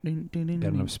Got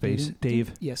enough space,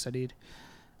 Dave? Yes, I did.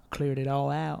 Cleared it all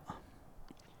out.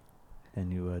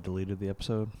 And you deleted the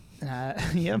episode?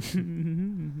 Yep.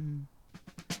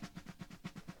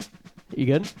 You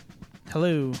good?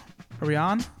 Hello. Are we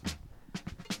on?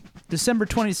 December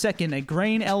 22nd, a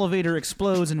grain elevator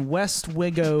explodes in West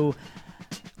Wego,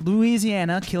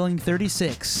 Louisiana, killing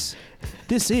 36.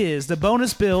 This is the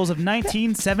bonus bills of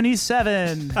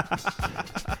 1977.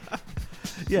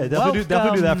 Yeah, definitely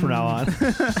do that from now on.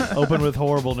 Open with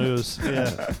horrible news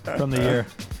from the year.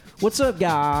 What's up,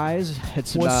 guys?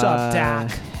 What's up,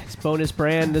 Doc? It's Bonus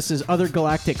Brand. This is Other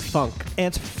Galactic Funk.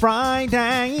 It's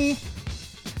Friday.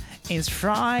 It's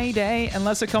Friday,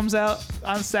 unless it comes out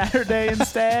on Saturday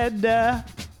instead.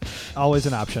 Always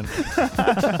an option.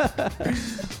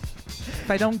 If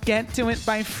I don't get to it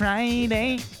by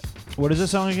Friday. What is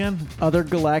this song again? Other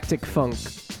Galactic Funk.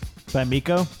 By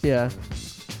Miko? Yeah.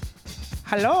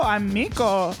 Hello, I'm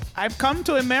Miko. I've come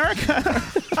to America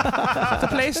to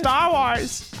play Star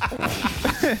Wars.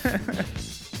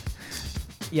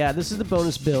 Yeah, this is the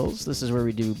bonus bills. This is where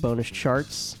we do bonus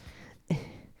charts.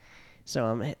 So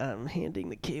I'm handing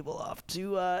the cable off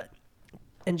to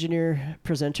engineer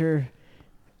presenter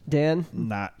Dan.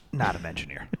 Not an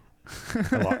engineer.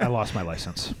 I lost my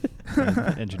license,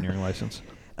 engineering license.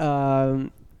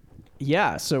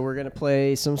 Yeah, so we're gonna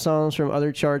play some songs from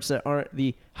other charts that aren't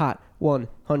the Hot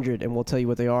 100, and we'll tell you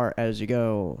what they are as you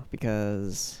go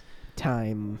because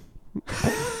time.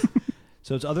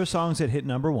 So it's other songs that hit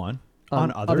number one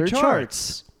on other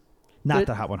charts. Not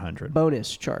the Hot 100.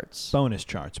 Bonus charts. Bonus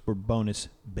charts. We're bonus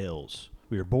bills.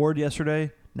 We were bored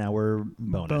yesterday. Now we're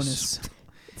bonus.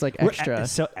 It's like extra.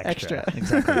 So extra.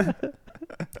 Exactly.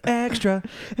 Extra.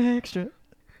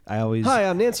 Hi,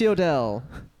 I'm Nancy O'Dell.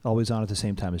 Always on at the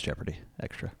same time as Jeopardy.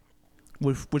 Extra.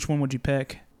 Which one would you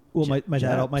pick? Well, my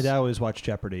dad always watched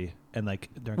Jeopardy, and like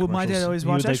during commercials. My dad always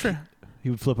watched Extra. He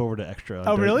would flip over to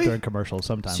Extra. Really? During commercials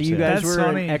sometimes. So you guys That's were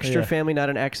funny. an extra Yeah. family, not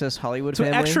an Access Hollywood So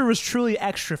family? Extra was truly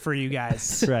extra for you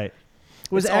guys. Right.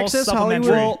 Was It's all Access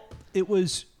supplementary. Hollywood? Well, it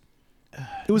was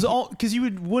It was all because you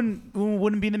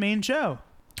wouldn't be the main show.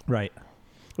 right.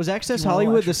 Was Access You wanna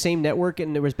Hollywood watch- the same network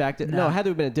and it was back to... No, it had to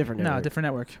have been a different network. No, different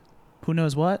network. Who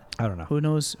knows what? I don't know. Who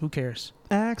knows? Who cares?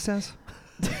 Access.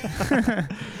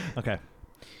 Okay.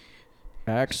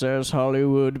 Access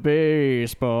Hollywood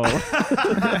Baseball.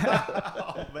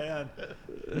 Oh man.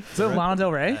 Is it Lana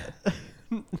Del Rey?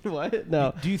 What?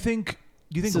 No. Do you think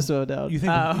System of a Down. you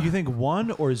think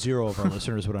 1 or 0 of our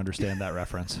listeners would understand that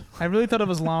reference? I really thought it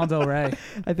was Lana Del Rey.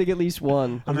 I think at least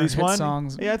one. On At her least hit one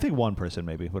songs. Yeah, I think one person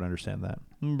maybe would understand that.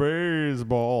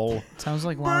 Baseball. Sounds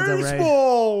like Lana Del Rey.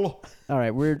 Baseball. All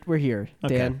right, we're here.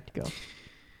 Okay. Dan, go.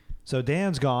 So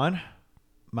Dan's gone.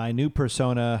 My new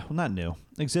persona, well, not new,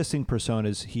 existing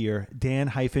persona's here.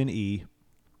 Dan-E,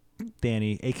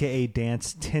 Danny, a.k.a.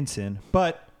 Dance Tinson.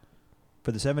 But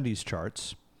for the 70s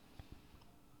charts,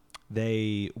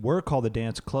 they were called the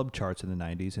Dance Club charts in the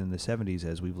 90s. And in the 70s,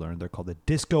 as we've learned, they're called the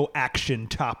Disco Action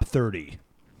Top 30.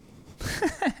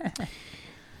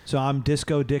 So I'm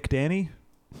Disco Dick Danny,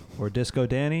 or Disco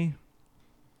Danny,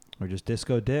 or just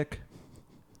Disco Dick.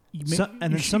 You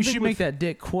something should with- make that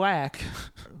dick quack.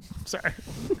 Sorry.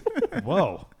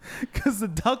 Whoa. Because the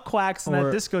duck quacks in Or-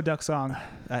 that disco duck song.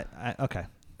 Okay.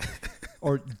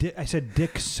 Or I said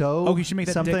Dick so. Oh, you should make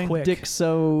that something dick quick. Dick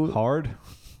so... hard.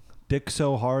 Dick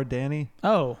so hard, Danny.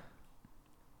 Oh.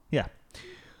 Yeah.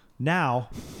 Now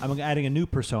I'm adding a new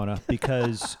persona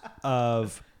because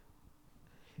of.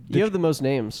 You have the most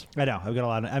names. I know. I've got a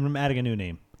lot. I'm adding a new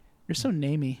name. You're so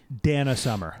namey. Dana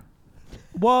Summer.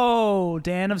 Whoa.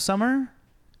 Dan of Summer?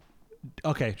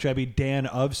 Okay. Should I be Dan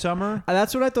of Summer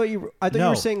That's what I thought you... I thought you No.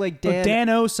 were saying like Dan, Dan... Dan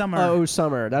O. Summer. Oh,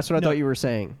 Summer. That's what I No. thought you were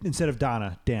saying. instead of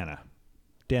Donna? Dana.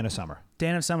 Dana Summer.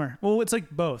 Dan of Summer. Well, it's like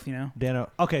both, you know? Dana.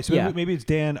 Okay. So Yeah. maybe it's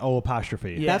Dan O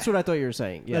apostrophe. Yeah. That's what I thought you were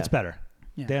saying. Yeah. That's better.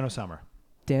 Yeah. Dan O Summer.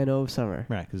 Dan O. Summer.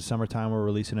 Right. Because it's summertime. We're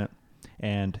releasing it,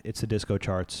 and it's the disco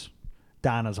charts.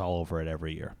 Donna's all over it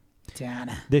every year.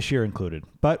 Dan. This year included.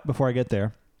 But before I get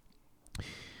there,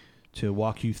 to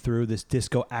walk you through this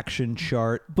disco action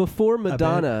chart. Before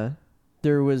Madonna,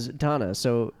 there was Donna.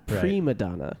 So Right.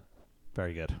 pre-Madonna.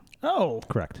 Very good. Oh.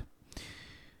 Correct.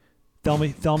 Thelma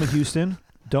Houston,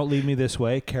 Don't Leave Me This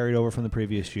Way, carried over from the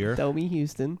previous year. Thelma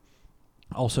Houston.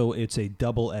 Also, it's a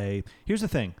double A. Here's the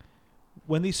thing.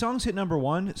 When these songs hit number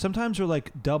one, sometimes they're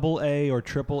like double A or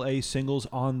triple A singles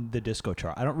on the disco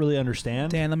chart. I don't really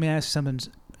understand. Dan, let me ask you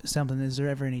something. Is there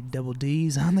ever any double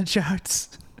D's on the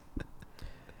charts?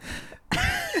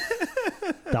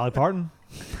 Dolly Parton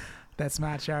That's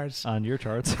my charts. on your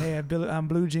charts. Hey, I'm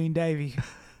Blue Jean Davy.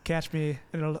 Catch me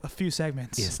in a few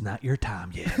segments. It's not your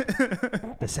time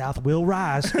yet. The South will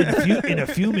rise in a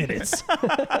few minutes.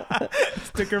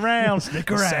 Stick around. Stick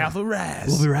The around. South will rise.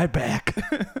 We'll be right back.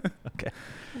 Okay.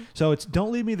 So it's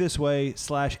Don't Leave Me This Way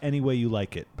 / Any Way You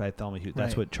Like It by Thelma Hughes.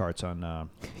 That's Right. what charts on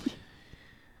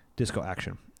Disco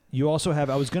Action. You also have,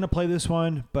 I was going to play this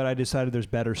one, but I decided there's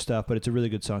better stuff, but it's a really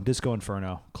good song. Disco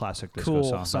Inferno, classic disco Cool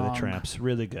song by the song. Tramps.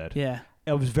 Really good. Yeah.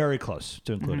 It was very close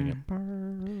to including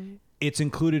it. It's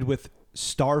included with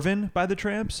Starvin' by the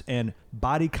Tramps and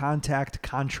Body Contact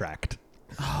Contract.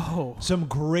 Oh. Some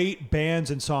great bands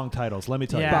and song titles, let me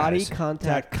tell you. Yeah. Body guys.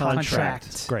 Contact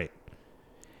Contract. Great.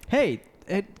 Hey,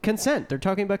 consent. They're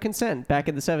talking about consent back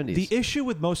in the 70s. The issue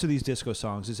with most of these disco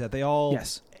songs is that they all...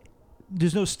 Yes.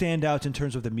 There's no standouts in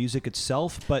terms of the music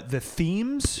itself, but the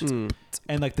themes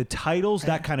and like the titles,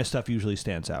 that kind of stuff usually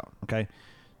stands out. Okay,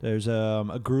 there's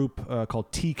a group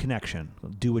called T Connection.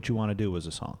 "Do What You Want to Do" was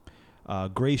a song.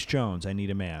 Grace Jones, "I Need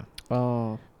a Man."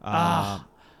 Oh.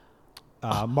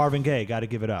 Marvin Gaye, "Got to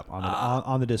Give It Up"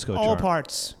 on the disco All chart.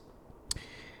 parts.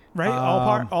 Right?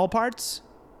 All parts?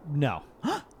 No,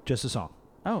 just a song.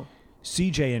 Oh.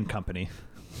 CJ and Company.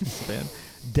 Band.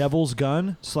 Devil's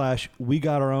Gun / We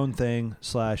Got Our Own Thing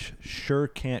 / Sure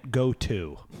Can't Go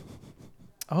To.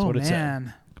 Oh, what it said.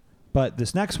 man. But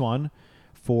this next one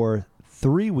for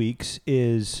 3 weeks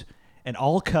is an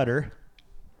all cutter.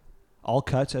 All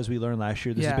cuts, as we learned last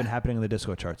year. This has Yeah. been happening on the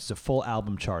disco charts. It's a full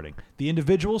album charting. The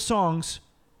individual songs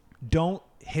don't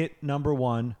hit number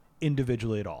one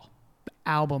individually at all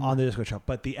Album. on the disco chart.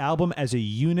 But the album as a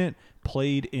unit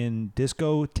played in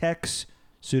Discotheques,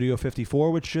 Studio 54,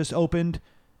 which just opened.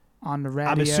 on the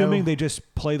radio. I'm assuming they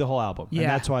just play the whole album. Yeah. And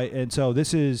that's why. And so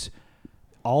this is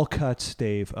all cuts,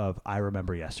 Dave, of "I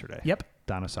Remember Yesterday." Yep.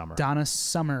 Donna Summer. Donna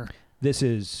Summer. This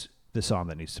is the song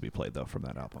that needs to be played, though, from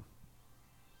that album.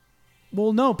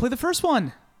 Well, no. Play the first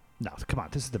one. No, come on.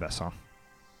 This is the best song.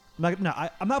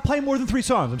 I'm not playing more than 3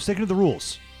 songs. I'm sticking to the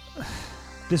rules.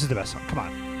 This is the best song. Come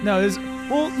on. No,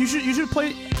 well, you should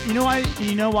play. You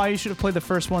know why you should have played the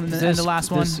first one and the last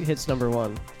one. This hits number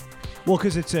one. Well,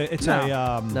 because it's a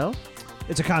No?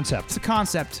 it's a concept. It's a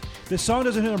concept. This song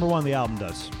doesn't hit number one. The album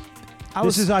does. I This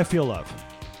was is "I Feel Love,"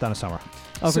 Donna Summer.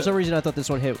 Oh, for So- some reason I thought this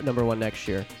one hit number one next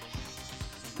year.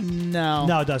 no.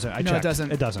 No, it doesn't. I No, it checked.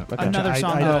 doesn't. It doesn't. Okay. Another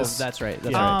song Oh, does. that's right.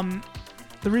 That's Yeah. right.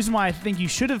 The reason why I think you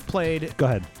should have played Go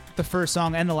ahead. the first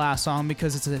song and the last song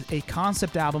because it's a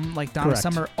concept album like Donna Correct.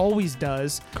 Summer always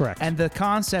does. Correct. And the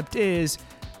concept is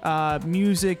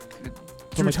music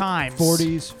through Like times.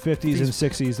 40s, 50s, and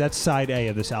 60s. That's side A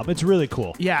of this album. It's really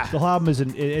cool. Yeah. The whole album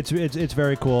it's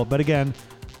very cool. But again,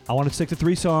 I want to stick to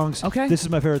 3 songs. Okay. This is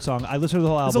my favorite song. I listened to the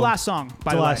whole album. It's the last song,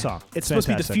 by the the way. last song. It's supposed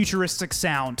to be the Fantastic. futuristic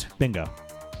sound. Bingo.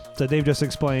 So Dave just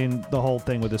explained the whole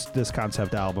thing with this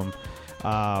concept album.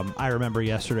 I Remember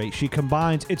Yesterday. She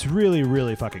combines. It's really,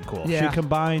 really fucking cool. Yeah. She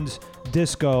combines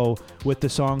disco with the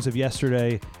songs of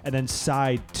yesterday, and then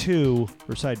side 2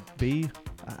 or side B.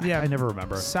 Yeah. I never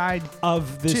remember. Side.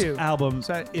 Of this 2. album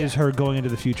Side- is her going into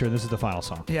the future, and this is the final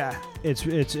song. Yeah. It's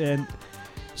and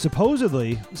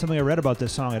supposedly something I read about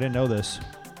this song. I didn't know this.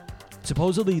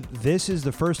 Supposedly, this is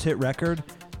the first hit record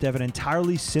to have an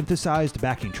entirely synthesized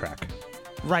backing track.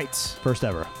 Right. First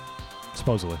ever,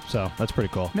 supposedly. So that's pretty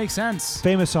cool. Makes sense.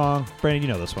 Famous song. Brandon, you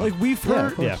know this one. Like we've Yeah, heard.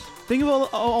 of course. Yeah. Think of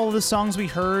all the songs we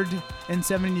heard in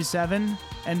 '77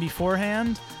 and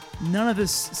beforehand. None of it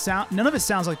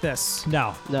sounds like this.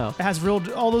 No. No. It has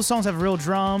all those songs have real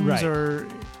drums Right. or.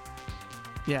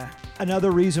 Yeah.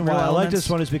 Another reason why Real I like elements. this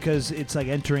one is because it's like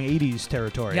entering 80s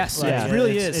territory. Yes, Like, it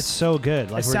really is. It's so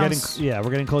good. Like It we're sounds-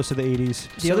 getting close to the 80s.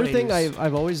 The So other thing 80s.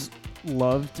 I've always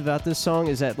loved about this song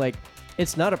is that like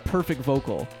it's not a perfect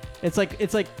vocal. It's like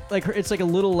a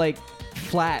little like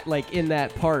flat like in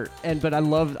that part. But I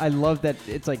love that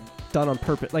it's like done on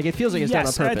purpose. Like it feels like it's done on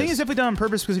Yes, purpose. I think it's definitely done on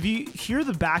purpose because if you hear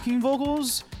the backing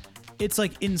vocals, it's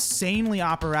like insanely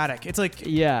operatic. It's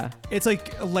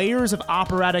like layers of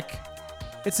operatic.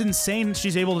 It's insane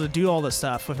she's able to do all this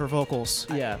stuff with her vocals.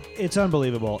 yeah. It's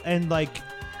unbelievable. And like,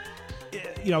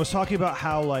 I was talking about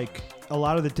how like a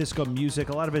lot of the disco music,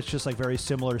 a lot of it's just like very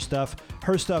similar stuff.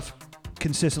 Her stuff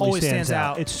consistently Always stands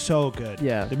out. It's so good.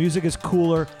 Yeah. The music is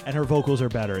cooler and her vocals are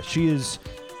better. She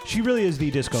really is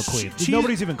the disco queen. She-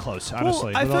 Nobody's even close,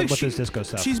 honestly, I feel like with this disco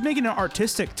stuff. She's making it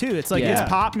artistic too. It's like Yeah. it's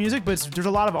pop music, but there's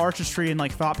a lot of artistry and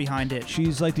like thought behind it.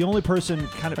 She's like the only person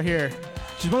kind Right of. here,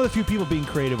 She's one of the few people being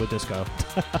creative with disco.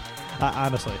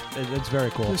 Honestly, it's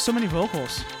very cool. there's so many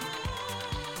vocals.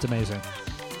 It's amazing.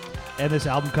 And this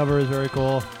album cover is very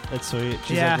cool. It's sweet.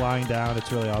 She's Yeah. like lying down.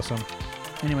 It's really awesome.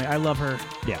 Anyway, I love her.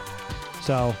 Yeah.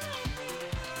 So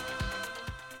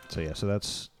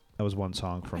that's That was one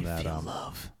song from that.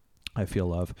 Love. I Feel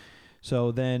Love.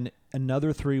 So then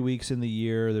another 3 weeks in the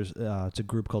year, there's it's a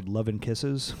group called Love and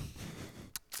Kisses.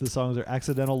 The songs are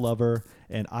Accidental Lover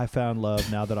and I Found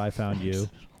Love, Now That I Found You.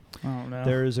 Oh no.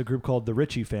 There's a group called the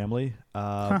Ritchie Family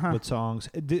with songs.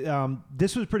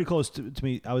 This was pretty close to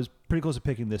me. I was pretty close to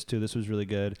picking this too. This was really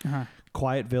good.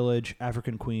 Quiet Village,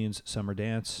 African Queens, Summer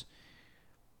Dance.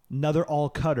 Another all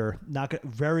cutter.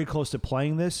 Very close to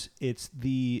playing this.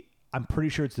 I'm pretty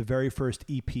sure it's the very first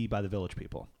EP by the Village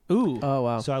People. Ooh. Oh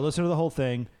wow. So I listened to the whole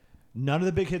thing. None of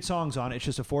the big hit songs on it. It's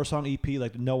just a 4-song EP,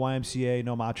 like no YMCA,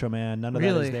 no Macho Man. None of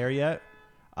that is there yet.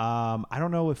 I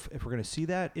don't know if we're going to see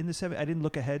that in the I didn't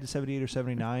look ahead to 78 or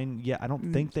 79 yet. I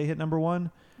don't think they hit number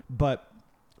one, but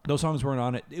those songs weren't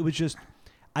on it. It was just,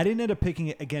 I didn't end up picking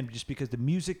it again just because the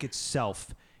music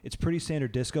itself, it's pretty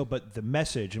standard disco, but the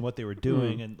message and what they were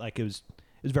doing and like it was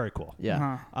very cool.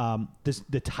 Yeah.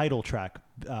 The title track,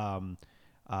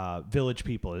 Village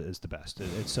People is the best.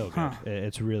 It's so good.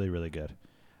 It's really, really good.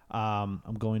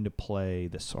 I'm going to play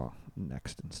this song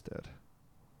next instead.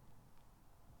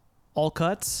 All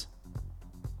cuts?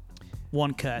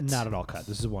 One cut. Not at all cut.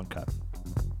 This is one cut.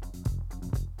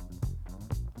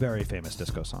 Very famous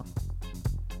disco song.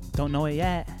 Don't know it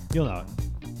yet. You'll know it.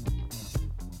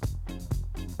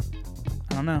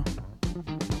 I don't know.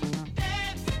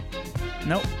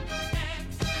 Nope.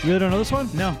 You really don't know this one?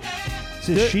 No. This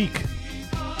is Chic.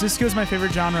 Disco's my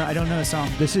favorite genre. I don't know the song.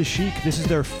 This is Chic. This is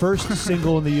their first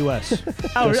single in the U.S.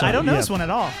 Oh, I don't know this one at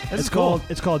all. This is cool.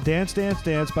 It's called Dance, Dance,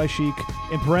 Dance by Chic.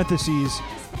 In parentheses,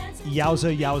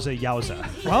 Yowza, Yowza, Yowza.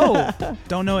 Oh,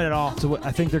 don't know it at all. So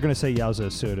I think they're going to say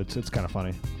Yowza soon. It's kind of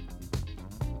funny.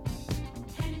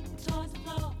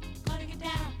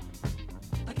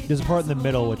 There's a part in the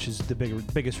middle, which is the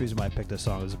biggest reason why I picked this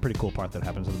song. There's a pretty cool part that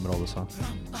happens in the middle of the song.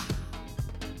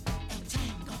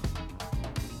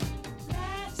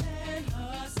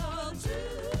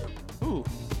 Ooh.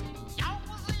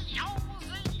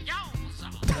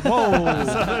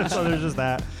 Whoa! so there's just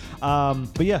that.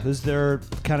 But yeah, this is their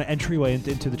kind of entryway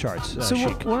into the charts. So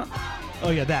Chic.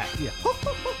 Oh yeah, that. Yeah.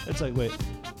 It's like, wait.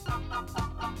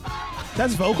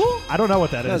 That's vocal? I don't know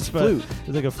what that That's is, but flute.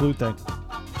 it's like a flute thing.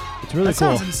 It's really That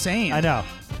cool. sounds insane. I know.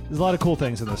 There's a lot of cool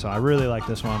things in this song. I really like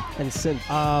this one. And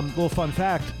synth. Little fun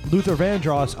fact: Luther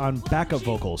Vandross on backup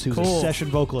vocals. He was Cool. a session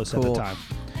vocalist at the Cool.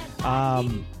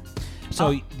 time.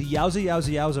 So the Yowza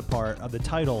Yowza Yowza part of the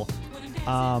title,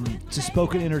 it's a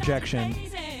spoken interjection.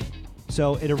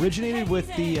 So it originated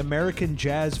with the American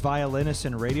jazz violinist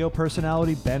and radio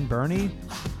personality Ben Burney,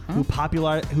 who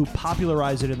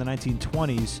popularized it in the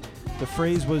 1920s. The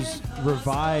phrase was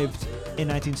revived in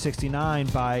 1969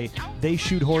 by They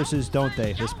Shoot Horses, Don't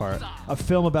They? This part. A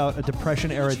film about a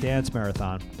Depression-era dance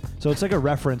marathon. So it's like a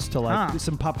reference to like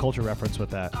some pop culture reference with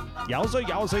that. Yowza,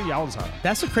 yowza, yowza.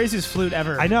 That's the craziest flute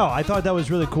ever. I know. I thought that was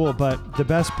really cool, but the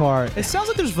best part... It sounds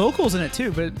like there's vocals in it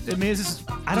too, but I mean,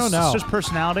 I don't know. It's just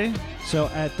personality. So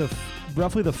at the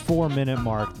roughly the 4-minute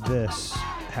mark, this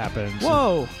happens.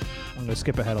 Whoa. I'm going to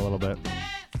skip ahead a little bit.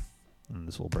 And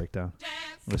this will break down.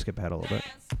 I'm going to skip ahead a little bit.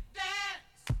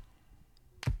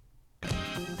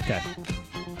 Okay.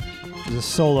 There's a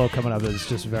solo coming up that's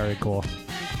just very cool.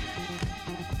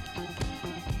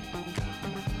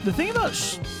 The thing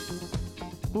about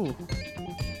ooh.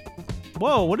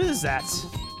 Whoa, what is that?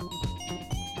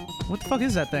 What the fuck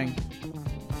is that thing?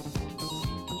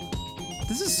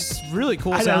 This is really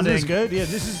cool sounding. This is good. Yeah,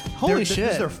 this is Holy shit.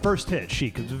 This is their first hit,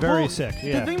 Chic. It's very sick.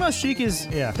 Yeah. The thing about Chic is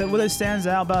that what stands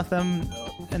out about them,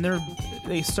 and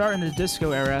they start in the disco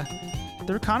era.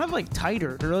 They're kind of like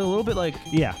tighter. They're a little bit like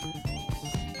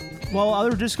while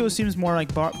other disco seems more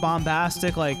like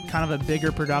bombastic, like kind of a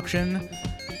bigger production.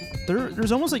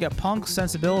 There's almost like a punk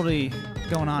sensibility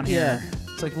going on here.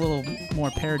 Yeah. It's like a little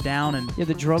more pared down and Yeah,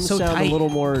 the drums so sound tight. a little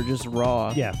more just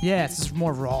raw. Yeah. Yeah, it's just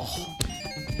more raw.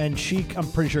 And Chic,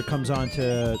 I'm pretty sure, comes on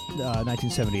to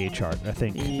 1978 chart. I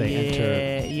think they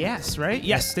enter. Yes, right?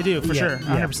 Yes, they do, for sure.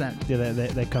 100%. Yeah,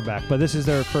 they come back. But this is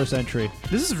their first entry.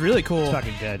 This is really cool. It's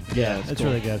fucking good. Yeah, it's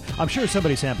cool. really good. I'm sure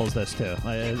somebody samples this too.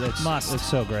 It's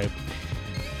so great.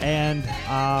 And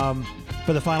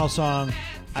for the final song,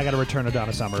 I got to return to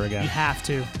Donna Summer again. You have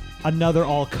to. Another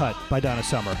all cut by Donna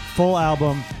Summer. Full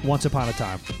album, Once Upon a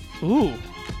Time. Ooh.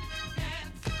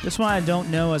 This one I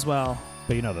don't know as well.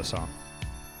 But you know this song.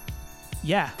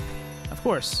 Yeah, of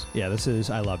course. Yeah, this is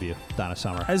I Love You, Donna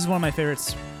Summer. This is one of my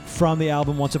favorites. From the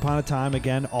album Once Upon a Time,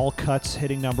 again, all cuts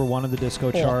hitting number one in the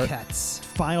disco chart. All cuts.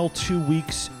 Final 2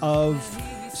 weeks of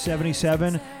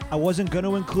 77. I wasn't going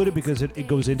to include it because it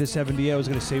goes into 78. I was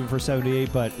going to save it for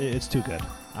 78, but it's too good.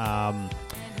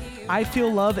 I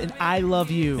Feel Love and I Love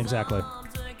You. Exactly.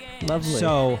 Lovely.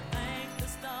 So,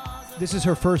 This is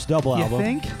her first double You album.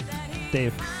 think?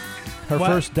 Dave. Her What?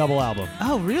 first double album.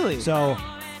 Oh, really? So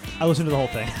I listened to the whole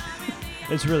thing.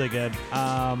 It's really good.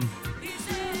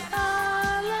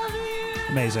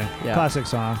 Amazing. Yeah. Classic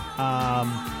song.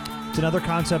 It's another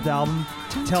concept album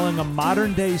telling a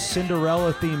modern day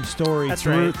Cinderella themed story That's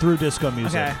through right. through disco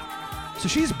music. Okay. So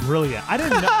she's brilliant. I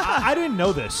didn't know, I didn't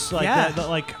know this. Like Yeah.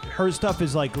 like her stuff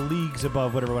is like leagues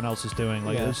above what everyone else is doing.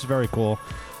 Like Yeah. this is very cool.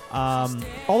 All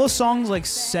the songs like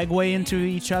segue into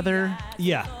each other.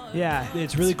 Yeah. Yeah.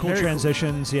 It's really cool very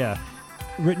transitions. Yeah.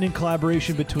 Written in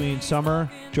collaboration between Summer,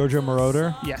 Giorgio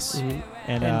Moroder, Yes.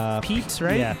 and Pete,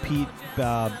 right? Yeah, Pete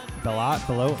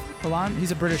Belot. Milan,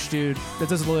 he's a British dude that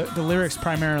does the lyrics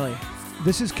primarily.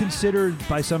 This is considered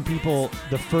by some people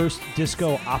the first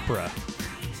disco opera.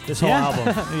 This whole Yeah.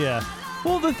 album. Yeah.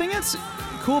 Well, the thing that's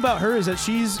cool about her is that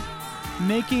she's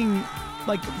making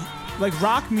like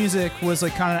rock music was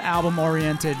like kind of album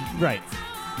oriented Right.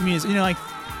 music. You know, like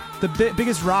the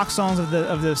biggest rock songs of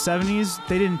the 70s,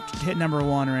 they didn't hit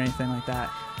 #1 or anything like that.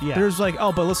 Yeah. There's like,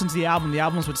 oh, but listen to the album. The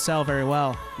albums would sell very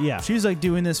well. Yeah. She's like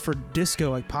doing this for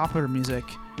disco, like popular music.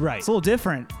 Right. It's a little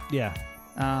different. Yeah.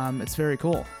 It's very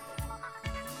cool.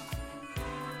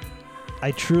 I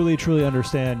truly, truly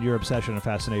understand your obsession and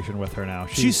fascination with her now.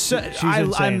 She's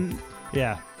insane.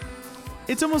 Yeah.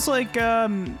 It's almost like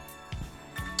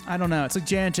I don't know. It's like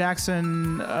Janet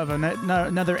Jackson of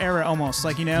another era, almost.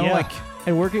 Like, you know, Yeah. like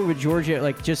And working with Georgia,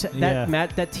 like just Yeah.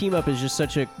 that team up is just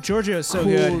such a Georgia is so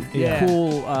cool, good. Yeah.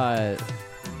 cool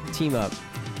team up.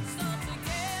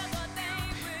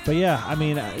 But yeah, I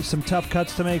mean, some tough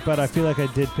cuts to make, but I feel like I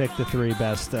did pick the three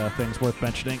best things worth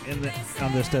mentioning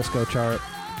on this disco chart.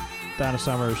 Donna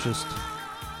Summer is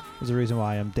the reason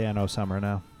why I'm Dan O'Summer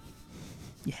now.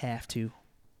 You have to.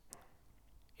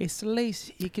 It's the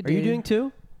least you could Are do. you doing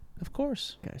two? Of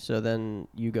course. Okay, so then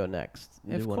you go next.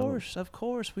 You Of do one them.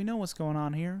 course. We know what's going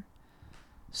on here.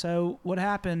 So what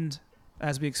happened,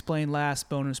 as we explained last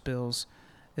bonus bills,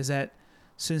 is that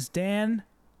since Dan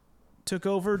took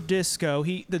over disco,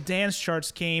 the dance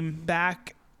charts came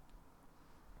back.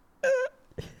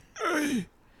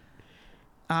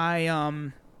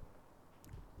 I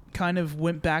kind of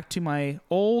went back to my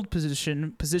old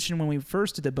position when we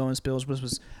first did the bonus bills, which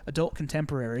was adult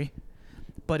contemporary.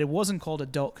 But it wasn't called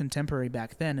adult contemporary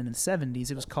back then. In the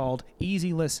 70s, it was called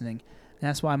easy listening. And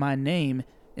that's why my name,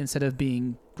 instead of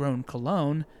being Grown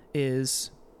Cologne,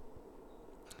 is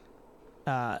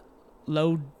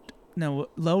low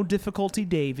difficulty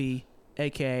Davy,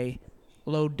 aka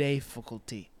low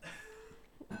difficulty.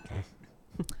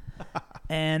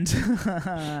 And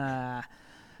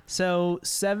so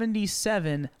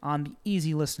 77 on the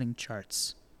easy listening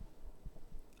charts.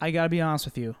 I gotta be honest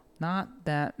with you, not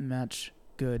that much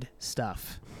good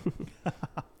stuff.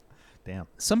 Damn.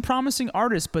 Some promising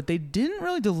artists, but they didn't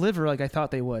really deliver like I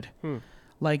thought they would.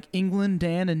 Like England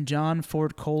Dan and John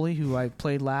Ford Coley, who I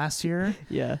played last year.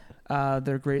 Yeah.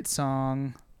 Their great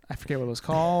song, I forget what it was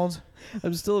called.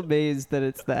 I'm still amazed that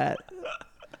it's that.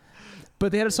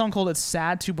 But they had a song called "It's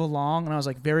Sad to Belong," and I was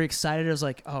like very excited. I was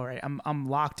like, "All right, I'm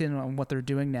locked in on what they're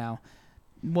doing now."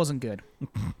 It wasn't good.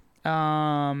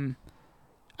 I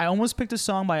almost picked a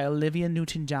song by Olivia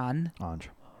Newton-John. Ange.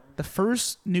 The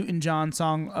first Newton-John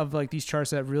song of like these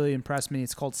charts that really impressed me.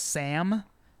 It's called "Sam."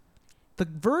 The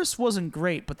verse wasn't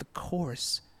great, but the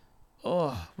chorus,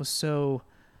 was so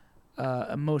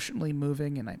emotionally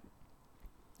moving, and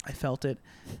I felt it.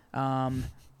 I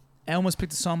almost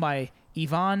picked a song by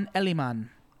Yvonne Elliman,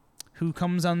 who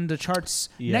comes on the charts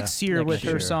next year with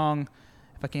her song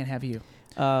 "If I Can't Have You."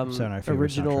 Saturday Night Fever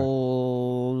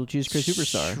Original Jesus Christ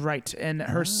Superstar. Right, and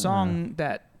her song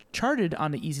that charted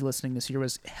on the easy listening this year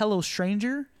was "Hello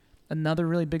Stranger," another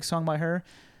really big song by her.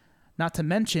 Not to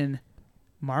mention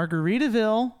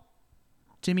Margaritaville,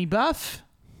 Jimmy Buff.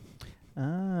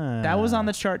 That was on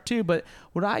the chart too, but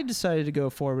what I decided to go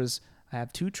for was I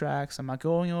have two tracks. I'm not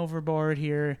going overboard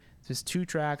here. Just two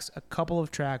tracks, a couple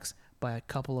of tracks by a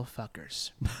couple of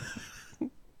fuckers.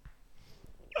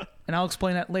 And I'll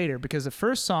explain that later because the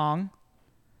first song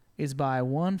is by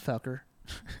one fucker.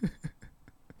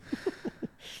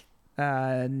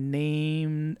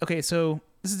 Okay, so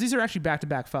these are actually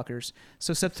back-to-back fuckers.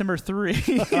 So September 3.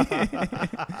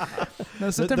 No,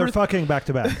 September They're fucking back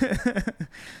to back.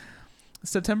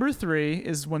 September 3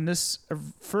 is when this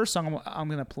first song I'm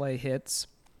going to play hits.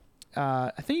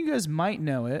 I think you guys might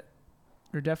know it.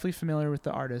 You're definitely familiar with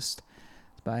the artist.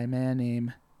 It's by a man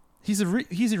named... He's the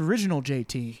original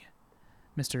JT.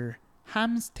 Mr.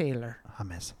 James Taylor.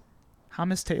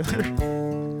 James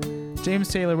Taylor. James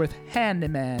Taylor with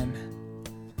Handyman.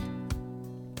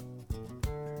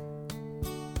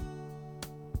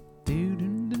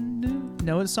 Doo-doo-doo-doo.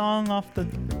 know a song off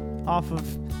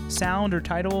of sound or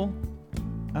title?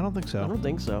 I don't think I so. don't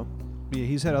think so. Yeah,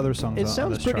 he's had other songs. It on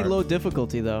sounds this pretty chart. low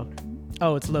difficulty though.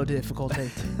 Oh, it's low difficulty.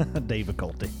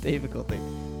 Difficulty. Difficulty.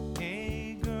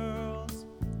 Hey girls,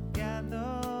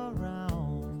 gather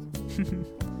round.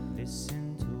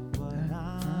 Listen to what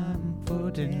I'm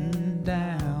Putting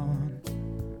down.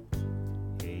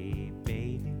 Hey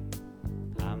baby,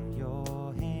 I'm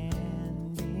your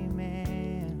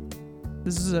handyman.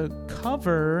 This is a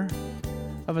cover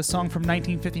of a song from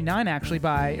 1959, actually,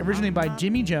 originally by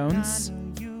Jimmy Jones.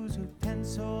 Use a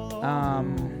pencil or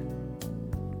Um,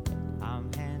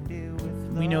 I'm handy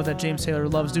with we know that James Taylor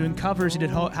loves doing covers. He did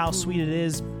How Sweet It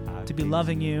Is to Be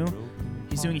Loving You.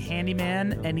 He's doing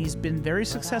Handyman, and he's been very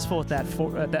successful with that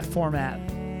format.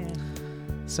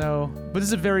 So, but this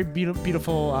is a very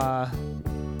beautiful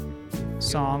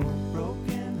song.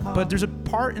 But there's a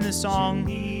part in this song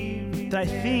that I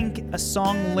think a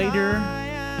song later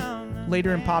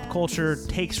in pop culture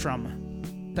takes from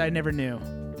that I never knew.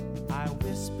 I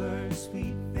whisper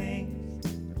sweet things.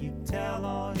 You tell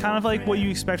all Kind of like what you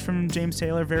expect from James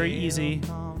Taylor, very easy.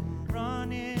 come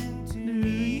running to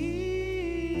me.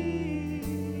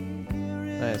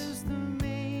 Nice. The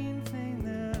main thing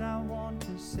that I want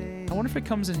to say. I wonder if it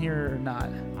comes in here or not.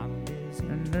 I'm busy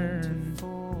And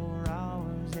 24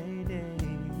 hours a day.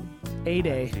 A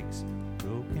day. Fix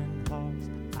broken hearts,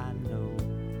 I know,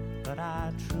 but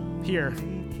I truly Here.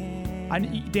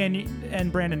 can't. Dan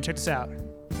and Brandon, check this out.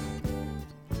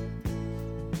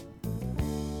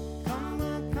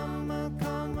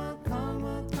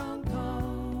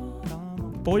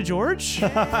 Boy George?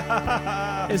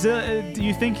 Is it? Do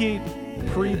you think he?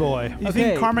 Pre-boy. You Okay.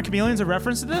 think Karma Chameleon's a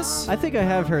reference to this? I think I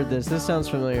have heard this. This sounds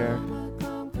familiar.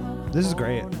 This is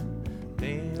great.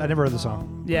 I never heard the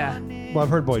song. Yeah. Well, I've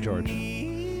heard Boy George.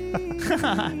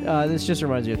 This just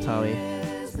reminds me of Tommy.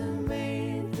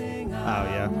 Oh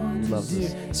yeah. Love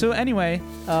this. So anyway,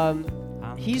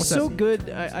 He's What's so that? good.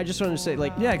 I just wanted to say,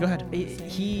 like, yeah, go ahead.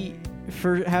 he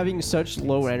for having such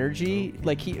low energy,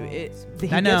 like he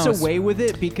I know. gets away with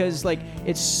it because like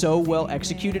it's so well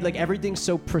executed. Like everything's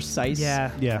so precise.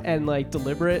 Yeah. Yeah. And like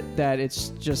deliberate that it's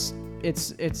just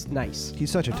it's nice.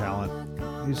 He's such a talent.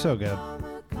 He's so good.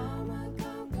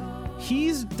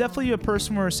 He's definitely a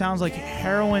person where it sounds like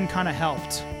heroin kind of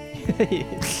helped.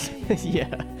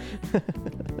 Yeah.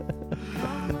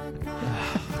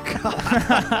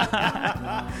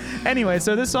 Anyway,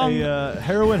 so this song, A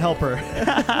heroin helper.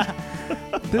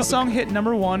 this song hit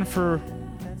 #1 for,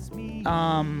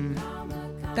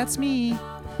 that's me,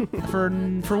 for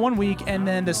 1 week, and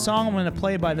then the song I'm gonna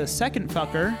play by the second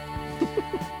fucker,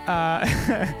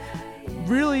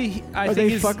 really, I Are think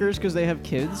they is, fuckers because they have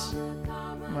kids?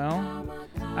 well,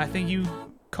 I think you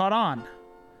caught on.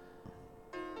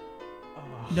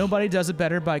 Nobody Does It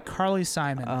Better by Carly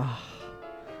Simon.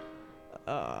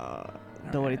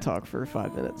 Nobody talk for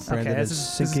 5 minutes. Brandon Okay, is this is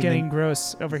sinking getting in-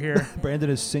 gross over here. Brandon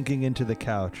is sinking into the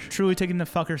couch. Truly taking the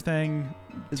fucker thing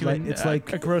It's to like, it's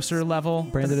like a grosser level.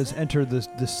 Brandon has entered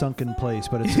the sunken place,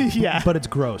 but it's Yeah. but it's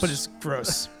gross. But it's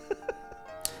gross.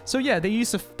 So yeah,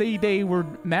 they were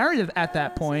married at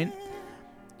that point,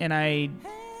 and I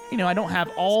don't have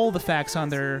all the facts on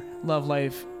their love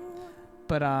life,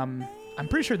 but I'm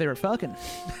pretty sure they were fucking.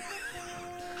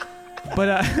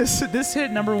 But so this hit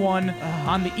 #1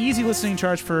 on the easy listening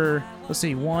charts for, let's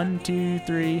see, 1, 2,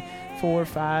 3, 4,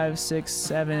 5, 6,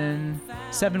 7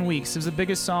 weeks. It was the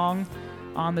biggest song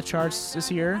on the charts this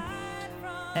year,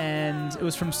 and it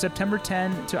was from September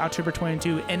 10 to October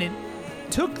 22, and it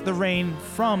took the reign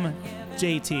from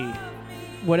JT.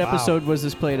 What Wow. episode was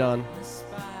this played on?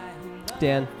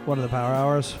 Dan? One of the Power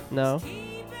Hours. No?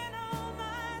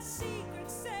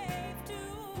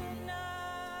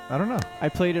 I don't know. I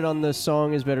played it on the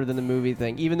song is better than the movie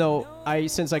thing. Even though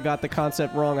since I got the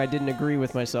concept wrong, I didn't agree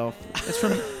with myself. It's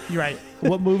from, you're right,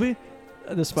 What movie?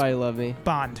 The Spy Who Loved Me.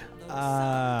 Bond.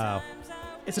 Oh,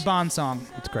 It's a Bond song.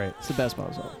 it's great. It's the best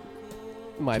Bond song.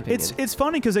 In my opinion. It's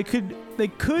funny because they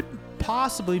could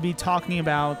possibly be talking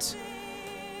about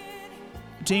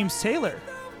James Taylor.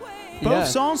 Both Yeah.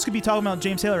 songs could be talking about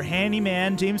James Taylor,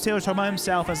 handyman. James Taylor talking about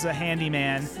himself as a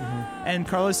handyman, and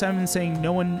Carlos Simon saying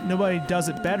nobody does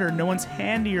it better. No one's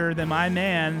handier than my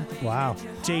man, Wow.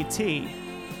 JT.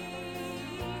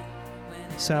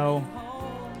 So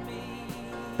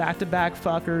back to back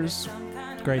fuckers,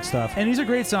 Great stuff. and these are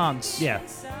great songs. Yeah.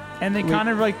 And they kind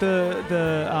of like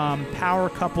the power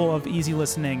couple of easy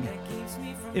listening,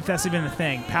 if that's even a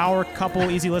thing. Power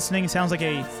couple easy listening sounds like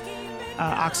a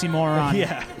oxymoron.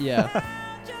 Yeah. Yeah.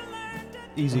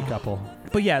 Easy couple.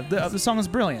 But yeah, the song is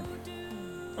brilliant.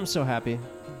 I'm so happy.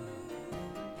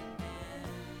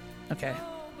 Okay.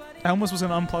 I almost was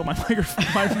going to unplug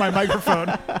my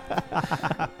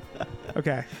microphone.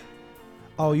 Okay.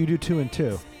 Oh, you do 2 and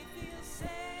 2.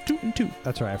 2 and 2.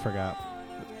 That's right. I forgot.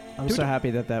 I'm so happy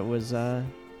that was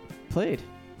played.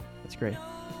 That's great.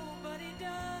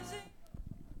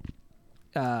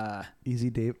 Easy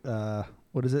Dave.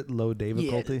 What is it? Low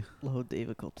difficulty. Low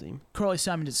difficulty. Carly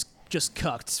Simon just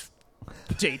cucked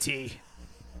JT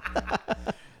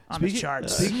on the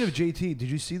charts. Speaking of JT, did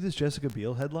you see this Jessica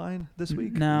Biel headline this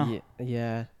week? No.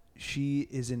 Yeah. She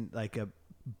isn't like a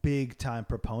big time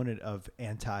proponent of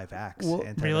anti-vax. Well,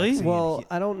 really? Well,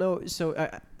 I don't know. So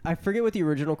I forget what the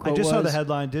original quote I just was. saw the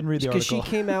headline. Didn't read the Because article. she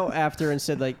came out after and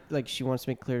said like she wants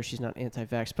to make clear she's not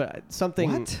anti-vax, but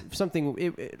something. What?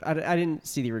 I didn't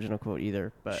see the original quote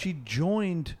either, but She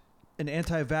joined an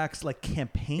anti-vax like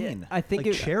campaign. I think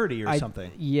like charity or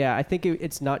something. Yeah, I think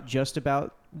it's not just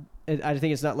about. I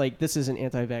think it's not like this is an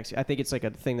anti-vax. I think it's like a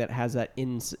thing that has that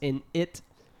in it,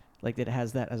 like that it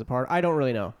has that as a part. I don't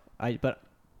really know. But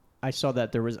I saw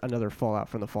that there was another fallout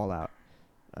from the fallout.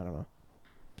 I don't know.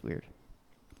 It's weird.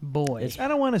 Boy. I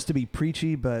don't want us to be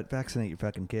preachy, but vaccinate your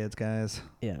fucking kids, guys.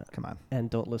 Yeah. Come on. And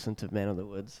don't listen to Man of the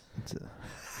Woods.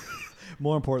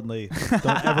 More importantly,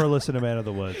 don't ever listen to Man of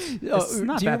the Woods. It's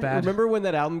not do you that bad. Remember when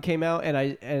that album came out and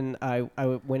I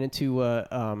went into a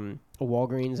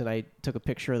Walgreens and I took a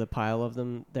picture of the pile of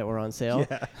them that were on sale?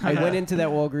 Yeah. I went into that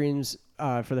Walgreens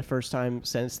for the first time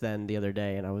since then the other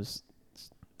day, and I was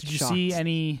Did you shocked see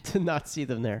any? to not see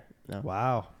them there. No.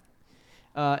 Wow.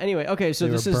 Anyway, okay, so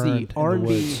They this were is the burned in the R&B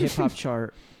woods. hip hop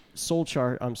chart, soul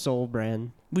chart. Soul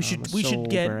brand. We should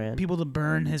get brand. people to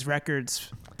burn his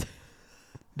records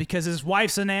because his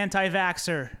wife's an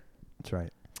anti-vaxxer. That's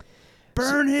right.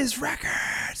 Burn his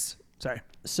records. Sorry.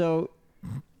 So,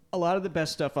 a lot of the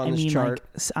best stuff on this chart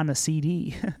like on a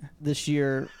CD. this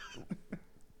year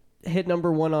hit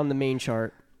number 1 on the main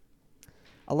chart.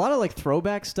 A lot of like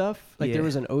throwback stuff. Like Yeah. there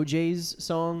was an OJ's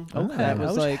song Okay. that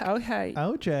was like okay.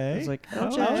 OJ. it was like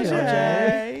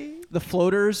OJ. The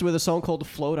Floaters with a song called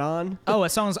 "Float On." Oh,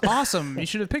 that song's awesome. You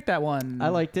should have picked that one. I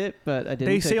liked it, but I didn't.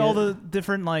 They pick say all it. the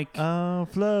different like I'll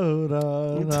float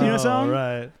on. You know the song? All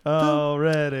right.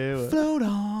 Already. float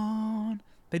on.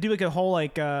 They do like a whole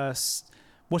like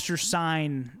what's your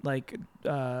sign like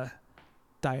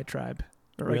diatribe.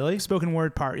 Or, like, Really? spoken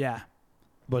word part, yeah.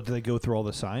 But do they go through all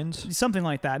the signs? Something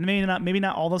like that. Maybe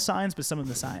not all the signs, but some of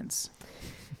the signs.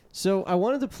 So I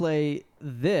wanted to play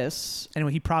this.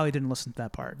 Anyway, he probably didn't listen to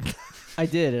that part. I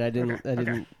did, and I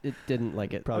didn't. It didn't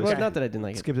like it. Probably Well, okay. not that I didn't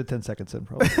like it. Skipped it 10 seconds in,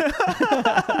 probably.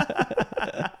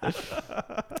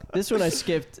 This one I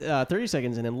skipped 30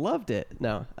 seconds in and loved it.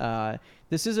 No,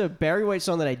 this is a Barry White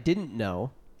song that I didn't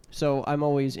know, so I'm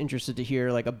always interested to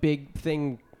hear like a big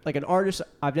thing, like an artist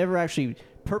I've never actually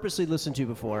purposely listened to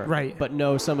before, Right. But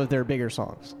know some of their bigger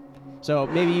songs. So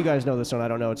maybe you guys know this one. I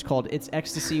don't know. It's called "It's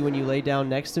Ecstasy When You Lay Down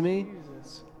Next to Me."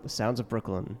 The Sounds of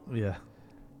Brooklyn. Yeah.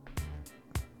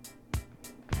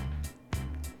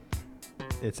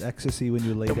 It's ecstasy when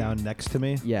you lay down next to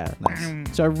me. Yeah.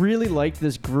 Nice. So I really liked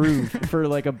this groove for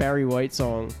like a Barry White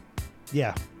song.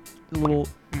 Yeah. A little.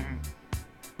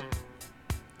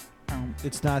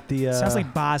 It's not the. Sounds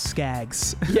like Boz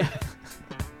Skaggs. Yeah.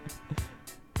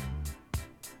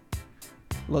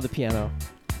 Love the piano.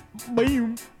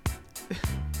 Boom.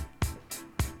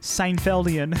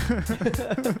 Seinfeldian.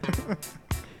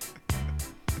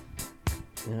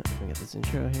 Yeah, let me get this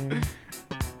intro here.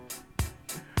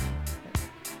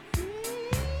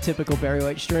 Typical Barry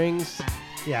White strings.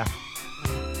 Yeah.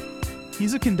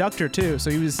 He's a conductor too,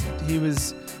 so he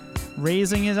was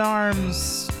raising his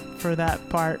arms for that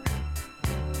part.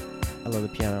 I love the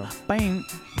piano. Bang.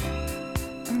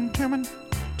 I'm coming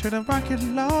to the rocket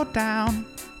low down.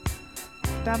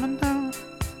 Down, down.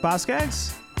 Boz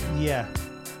Skaggs? Yeah.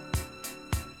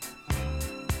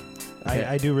 Okay.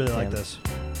 I do really like Damn. this.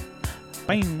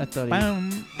 Bang. I thought he-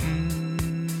 Bam.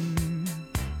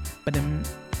 Ba-dum.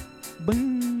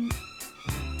 Boom.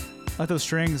 I like those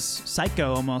strings.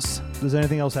 Psycho almost. Does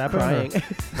anything else happen? Crying.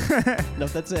 No,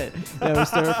 that's it. No, we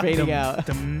start fading out.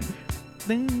 Dum,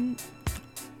 ding.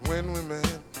 When we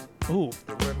met, Ooh.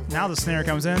 Now the snare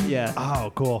comes in. Yeah.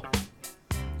 Oh, cool.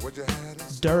 what you had in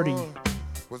Dirty. store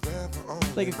was there for only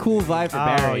Like a cool vibe for Oh,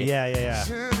 Barry. yeah.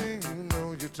 Surely you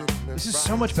know you took me This is by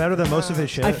so much better than most of his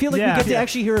shit. I feel like Yeah. we get to Yeah.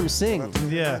 actually hear him sing.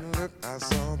 Yeah. Look, I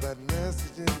saw that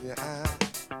message in your eye.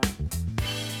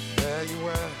 There you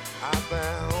were, out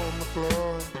there on the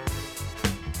floor.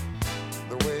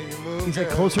 The way you moved. He's like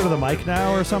your closer to the mic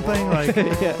now or something. Like,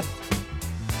 Yeah.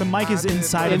 The mic is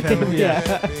inside of him. Yeah.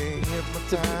 Being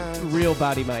hypnotized Real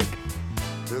body mic.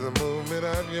 to the movement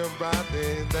of your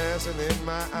body dancing in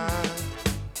my eyes.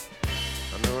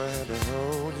 I know I had to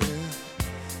hold you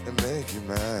and make you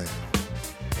mine.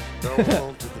 Don't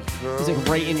want to control. He's like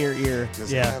right in your ear.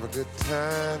 Just Yeah. have a good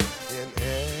time in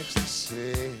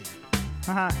ecstasy.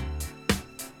 Haha.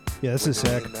 Yeah, this is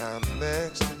sick. When I'm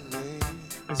next to me.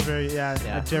 It's very, Yeah.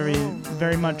 I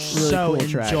very much Really so cool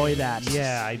track. enjoy that.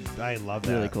 Yeah, I love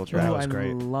that. Really cool track. That Ooh, was I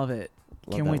great. love it.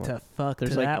 Love Can't that wait one. to fuck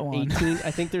There's to like that one. 18.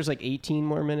 I think there's like 18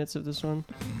 more minutes of this one,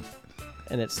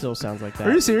 and it still sounds like that.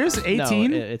 Are you serious?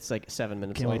 18? No, it's like 7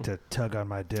 minutes Can't long. wait to tug on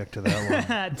my dick to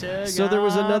that one. So there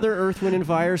was another Earth, Wind, and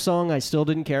Fire song I still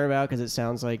didn't care about because it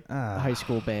sounds like Ah. high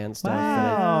school band stuff.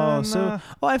 Wow. So, nah.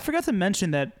 I forgot to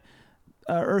mention that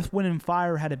Earth, Wind, and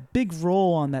Fire had a big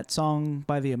role on that song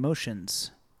by The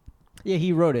Emotions. Yeah,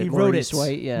 he wrote it. He wrote Maurice it.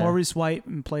 White, yeah. Maurice White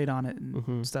and played on it and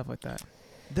Mhm. stuff like that.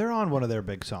 They're on one of their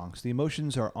big songs. The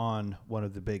Emotions are on one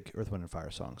of the big Earth, Wind, and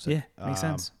Fire songs. Yeah, makes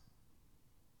sense.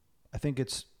 I think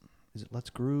is it Let's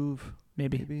Groove?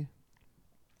 Maybe. Maybe?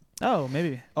 Oh,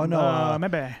 maybe. Oh, no,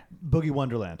 maybe. Boogie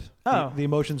Wonderland. Oh. The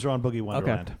Emotions are on Boogie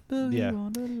Wonderland. Yeah.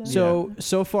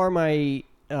 So far, my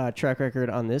track record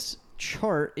on this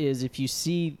chart is if you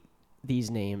see these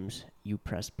names, you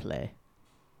press play.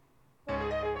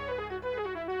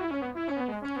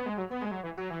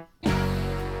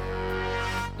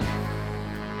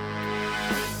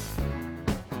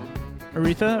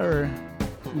 Aretha or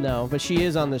No, but she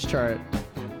is on this chart.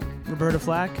 Roberta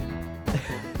Flack?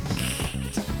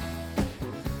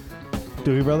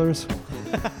 Doobie Brothers?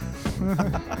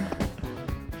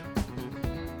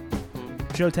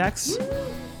 Joe Tex?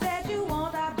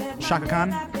 Shaka Khan?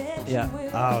 Yeah.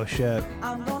 Oh, shit.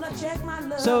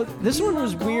 So this one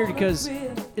was weird because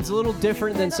it's a little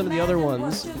different than some of the other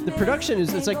ones. The production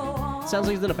it's like sounds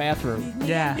like it's in a bathroom.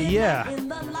 Yeah. Yeah.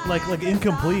 Like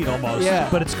incomplete almost. Yeah.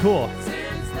 But it's cool.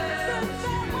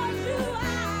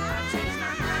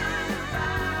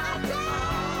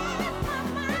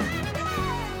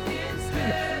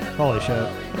 Holy shit.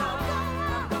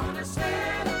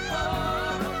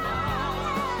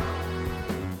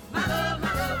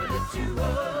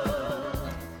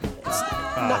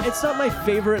 It's not my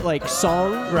favorite like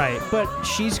song, Right. but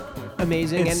she's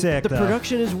amazing It's and sick, the though.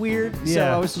 production is weird. So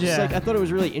Yeah. I was just Yeah. like I thought it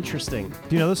was really interesting.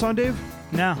 Do you know this song, Dave?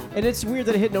 No. And it's weird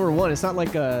that it hit number 1. It's not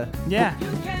like a Yeah.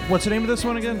 What's the name of this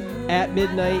one again? At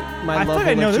Midnight, My I Love thought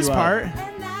I Will know Lift this You Up. part.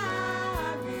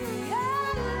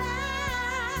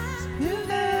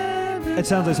 It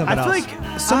sounds like something I feel else.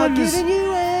 like someone just,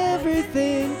 you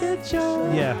everything that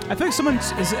you're. Yeah. I feel like someone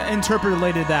is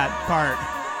interpolated that part.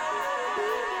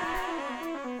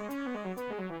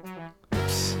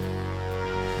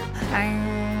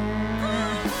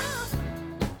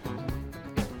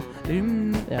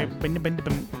 Yeah.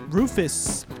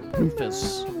 Rufus.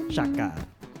 Rufus Shaka.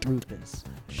 Rufus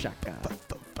Shaka.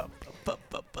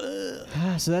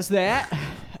 So that's that.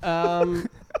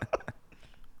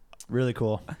 Really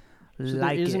cool. So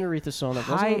Like there is an it. Aretha song that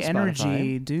High wasn't on Spotify.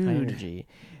 energy, dude. High energy.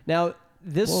 Now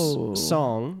this Whoa.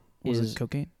 song Was is it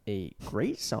cocaine? a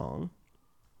great song,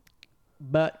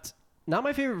 but not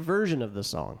my favorite version of the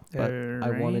song. But I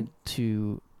Alright. wanted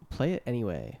to play it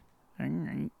anyway.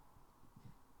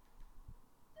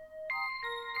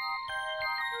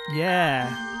 Yeah.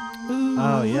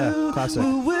 Oh, yeah. Classic.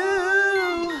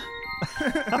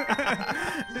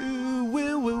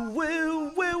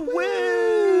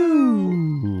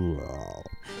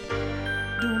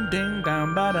 Doom ding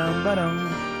dum ba dum ba dum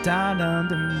da dum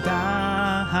dum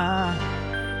da.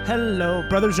 Hello,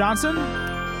 Brother Johnson.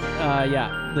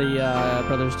 Yeah, the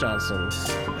Brothers Johnson.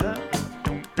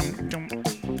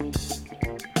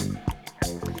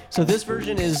 So this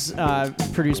version is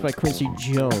produced by Quincy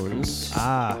Jones.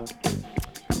 Ah.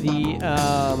 The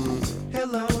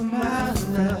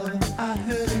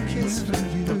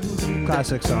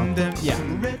Classic song. yeah.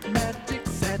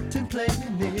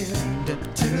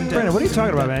 Brandon, what are you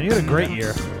talking about, man? You had a great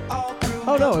year.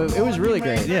 Oh no, it was really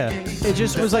great. Yeah. It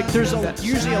just was like there's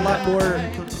usually a lot more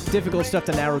difficult stuff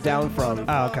to narrow down from.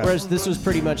 Oh, okay. Whereas this was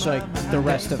pretty much like the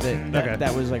rest of it. Okay.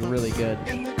 That was like really good.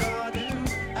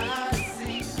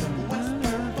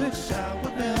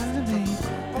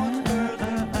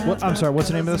 What, I'm sorry, what's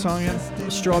the name of the song again?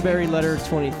 Strawberry Letter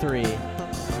 23.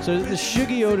 So the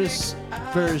Shuggy Otis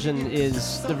version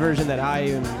is the version that I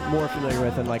am more familiar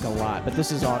with and like a lot. But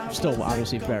this is still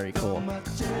obviously very cool.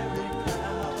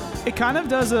 It kind of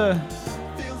does a.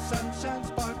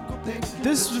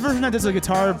 This version that does a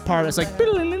guitar part. It's like,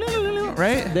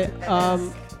 right?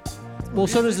 Well,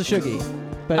 so does the Shuggy.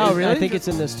 But Oh, I really? think it's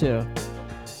in this too.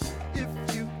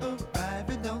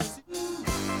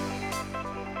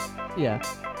 Yeah.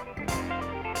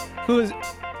 Who is?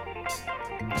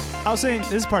 I was saying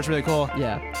this part's really cool.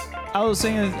 Yeah. I was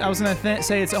gonna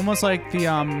say it's almost like the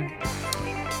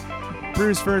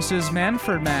Bruce versus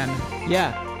Manfred Man.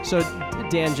 Yeah. So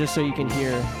Dan, just so you can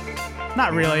hear.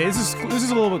 Not really. This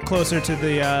is a little bit closer to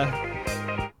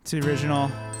the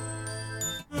original.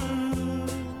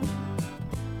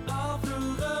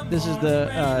 This is the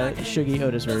Shuggy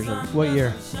Otis version. What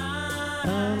year?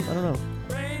 I don't know.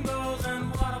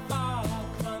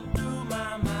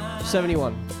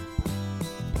 71.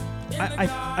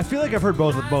 I feel like I've heard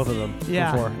both of them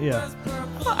Yeah. before. Yeah.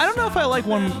 I don't know if I like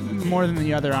one more than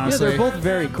the other, Yeah, honestly. they're both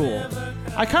very cool.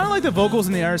 I kind of like the vocals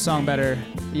in the other song better.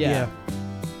 Yeah.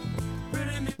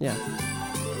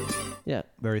 Yeah.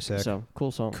 Very sick. So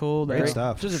cool song. Cool. Great Very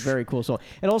stuff. Just a very cool song.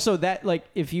 And also that, like,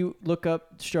 if you look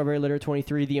up Strawberry Letter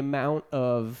 23, the amount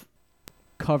of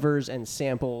covers and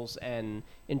samples and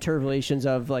interpolations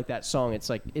of like that song,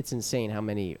 it's insane how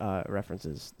many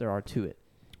references there are to it.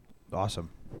 Awesome.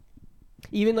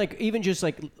 Even just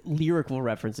like lyrical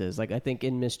references. Like I think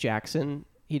in Miss Jackson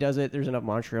he does it. There's enough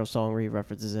Montreal song where he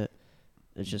references it.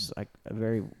 It's just like a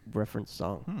very referenced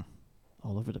song.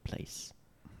 All over the place.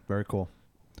 Very cool.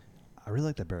 I really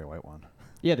like that Barry White one.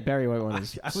 Yeah, the Barry White one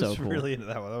is I was so cool. really into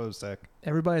that one. That was sick.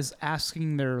 Everybody's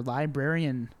asking their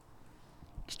librarian,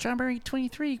 Strawberry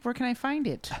 23, where can I find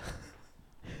it?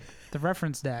 The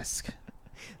reference desk.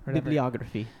 Whatever.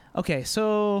 Bibliography. Okay,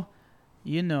 so,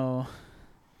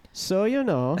 So you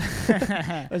know.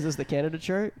 Is this the Canada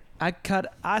chart?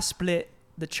 I split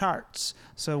the charts.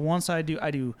 So once I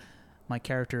do my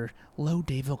character low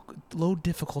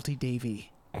difficulty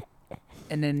Davy.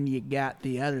 And then you got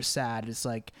the other side. It's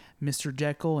like Mr.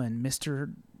 Jekyll and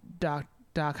Mr. Doc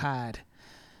Hyde.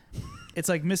 It's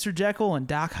like Mr. Jekyll and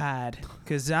Doc Hyde.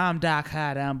 Because I'm Doc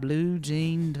Hyde. I'm blue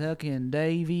jean fucking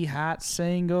Davy. Hot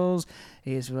singles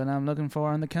is what I'm looking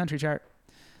for on the country chart.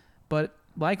 But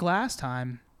like last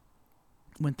time,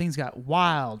 when things got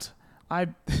wild, I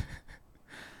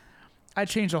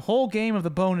changed the whole game of the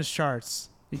bonus charts.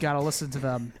 You got to listen to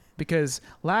them. Because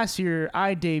last year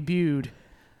I debuted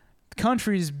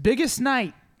country's biggest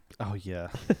night, Oh yeah.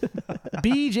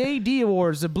 BJD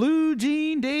Awards, the Blue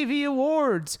Jean Davy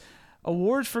Awards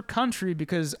for country,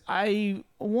 because I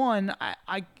won.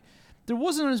 I there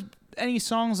wasn't any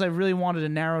songs I really wanted to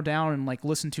narrow down and like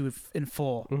listen to in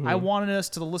full. Mm-hmm. I wanted us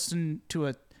to listen to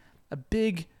a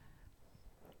big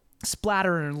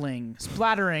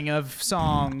splattering of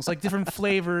songs, like different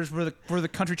flavors where the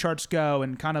country charts go,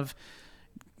 and kind of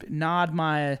nod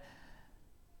my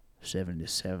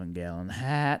 77-gallon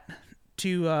hat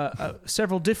to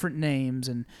several different names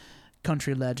and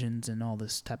country legends and all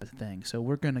this type of thing. So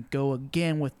we're going to go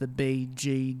again with the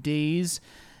BJDs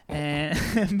and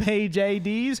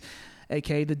BJDs,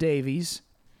 aka the Davies.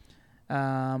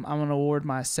 I'm going to award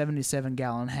my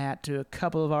 77-gallon hat to a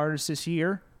couple of artists this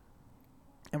year.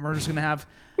 And we're just going to have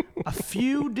a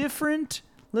few different,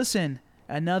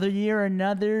 another year,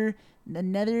 another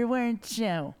award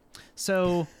show.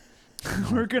 So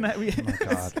we're going to... Oh my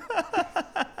god.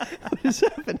 What is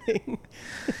happening?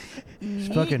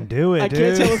 Just fucking do it, I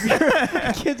dude.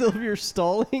 can't tell if you're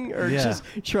stalling or Yeah. just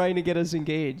trying to get us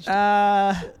engaged.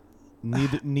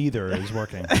 Neither is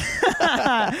working.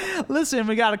 Listen,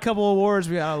 we got a couple awards.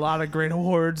 We got a lot of great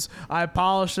awards. I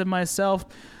polished them myself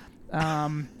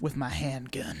with my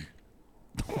handgun.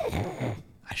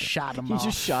 I shot them You off.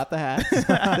 just shot the hat.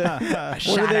 I What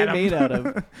shot are they at 'em. made out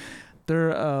of?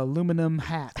 They're aluminum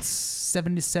hats,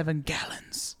 77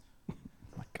 gallons. Oh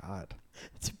my god.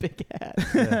 It's a big hat.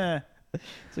 Yeah.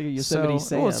 It's like a Yosemite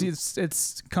Sam. Well, see,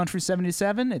 it's country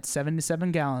 77. It's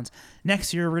 77 gallons.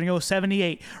 Next year we're gonna go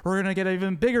 78. We're gonna get an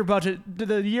even bigger budget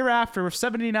the year after with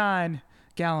 79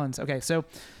 gallons. Okay, so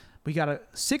we got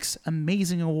 6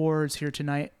 amazing awards here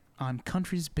tonight on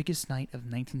country's biggest night of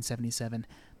 1977,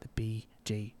 the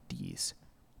BJDs.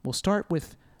 We'll start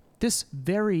with this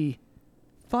very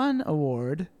fun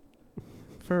award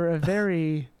for a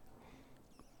very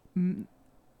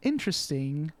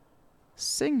interesting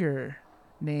singer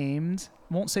named,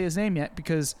 won't say his name yet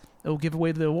because it'll give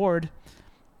away the award.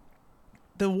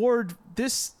 The award,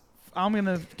 this, I'm going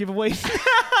to give away.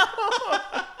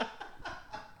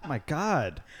 Oh my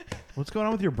god. What's going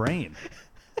on with your brain?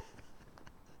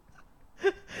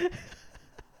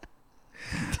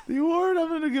 The award I'm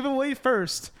going to give away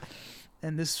first.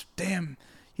 And this,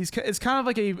 it's kind of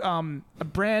like a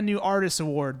brand new artist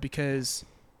award, because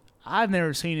I've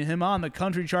never seen him on the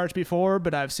country charts before,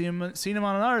 but I've seen him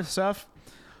on other stuff.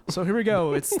 So here we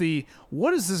go. It's the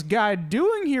What Is This Guy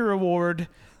Doing Here award.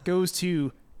 Goes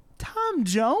to Tom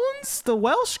Jones, the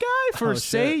Welsh guy, for Oh,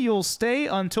 Say shit. You'll Stay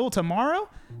Until Tomorrow.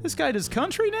 This guy does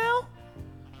country now?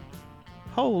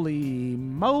 Holy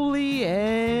moly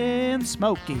and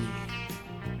smoky.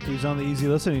 He's on the easy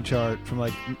listening chart from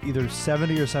like either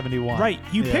 70 or 71. Right,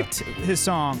 you Yeah. picked his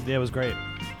song, Yeah, it was great.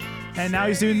 and now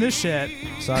he's doing this shit.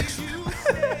 Sucks.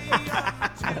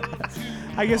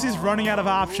 I guess he's running out of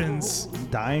options.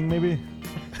 Dying, maybe?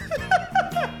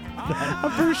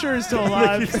 I'm pretty sure he's still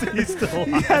alive. He's still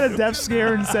He had a death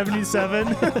scare in 77.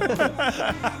 He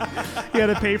had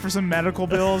to pay for some medical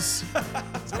bills.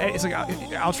 It's like,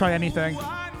 I'll try anything.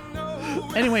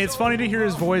 Anyway, it's funny to hear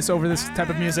his voice over this type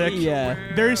of music. Yeah.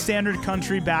 Very standard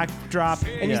country backdrop.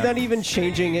 And he's not even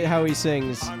changing it how he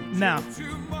sings. No.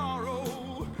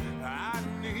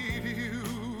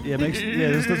 Yeah,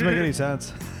 this doesn't make any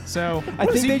sense. So I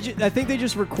think they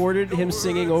just recorded him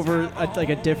singing over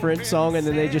a different song, and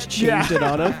then they just changed it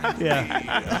on him.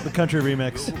 Yeah, the country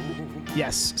remix.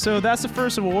 yes. So that's the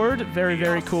first award. Very,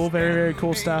 very cool. Very, very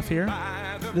cool stuff here.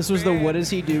 This was the "What Is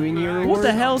He Doing Here" award. What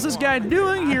the hell is this guy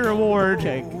doing here award?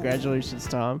 Okay, congratulations,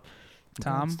 Tom.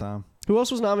 Tom. Tom. Who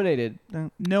else was nominated?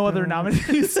 No other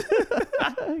nominees.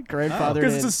 Grandfather.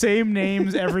 Because it's the same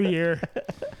names every year.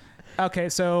 Okay,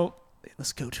 so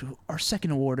let's go to our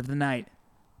second award of the night.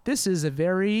 This is a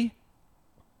very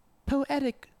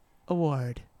poetic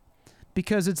award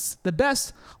because it's the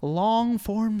best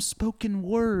long-form spoken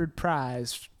word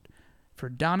prize for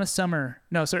Donna Summer.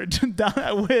 No, sorry,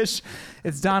 I wish.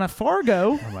 It's Donna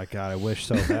Fargo. Oh my God, I wish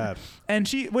so bad. And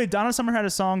Donna Summer had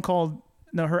a song called,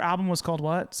 her album was called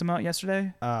what? Some out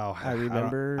yesterday? Oh, I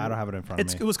remember. I don't have it in front of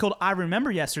It me. was called I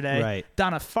Remember Yesterday. Right.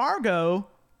 Donna Fargo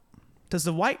does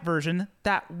the white version.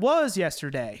 That was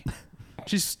yesterday.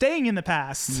 She's staying in the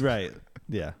past. Right.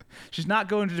 Yeah. She's not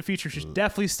going to the future. She's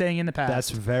definitely staying in the past. That's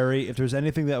very. If there's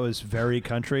anything that was very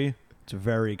country, it's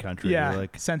very country. yeah,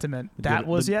 Like sentiment. the That good-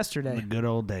 was the- yesterday. the good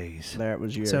old days. There it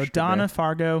was you. So Donna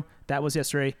Fargo, that was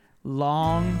yesterday.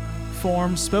 Long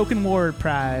form spoken word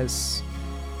prize.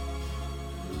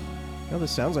 Oh,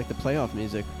 this sounds like the playoff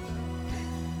music.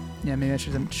 Yeah, maybe I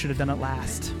should have done it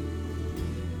last.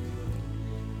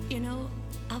 You know,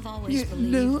 I've always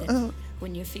believed that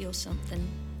when you feel something,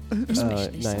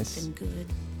 especially nice. something good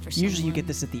for Usually you someone, get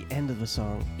this at the end of the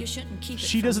song. you shouldn't keep it.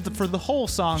 She does it from for the whole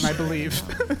song, I believe.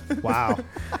 Wow. them.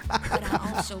 But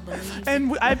I also believe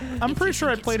And that I'm if pretty you sure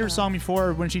I think played her it's song love,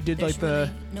 before when she did there's like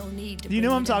the. really no need to Do you know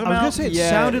what I'm bring it talking up. I was gonna say it Yeah,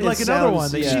 sounded it like another sounds-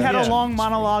 one. That yeah. She had yeah. a long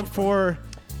monologue for.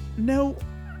 No.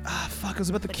 Fuck, it was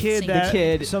about the But kid it's that. The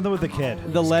kid, Something with the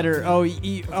kid. the letter. No.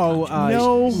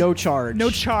 No charge. No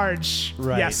charge.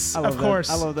 Right. Yes, I love of course.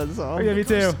 That. I love that song. Yeah, me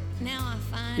too. Now I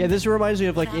find Yeah, this reminds me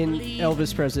of like that I in believe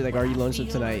Elvis Presley, like "Are You Lonesome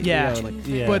Tonight?" Yeah. You know, like,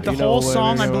 Yeah. But the You know whole where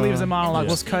song, we I go. believe, is a monologue.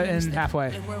 Yeah. Was cut in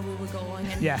halfway. where we were going.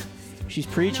 And Yeah. she's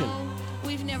preaching. no,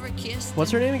 we've never kissed.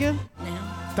 What's her name again?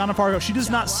 Now, Donna Fargo. She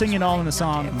does not sing it all in the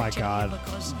song. Oh my God.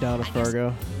 because Donna I guess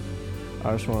Fargo.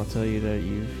 I just want to tell you that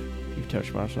you've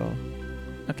touched my soul,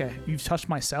 Okay, you've touched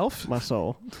myself. my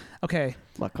soul, Okay,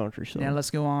 my country soul. now let's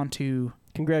go on to.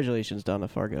 Congratulations, Donna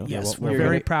Fargo. Yes, well, we're you're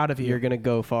very gonna- proud of you. You're gonna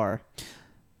go far.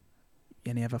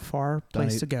 And you have a far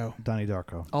place to go. Donnie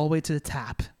Darko. All the way to the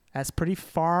top. That's pretty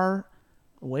far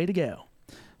way to go.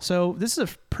 So this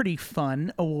is a pretty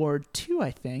fun award too,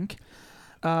 I think.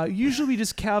 Usually we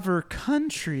just cover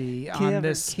country on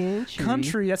this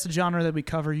country. That's a genre that we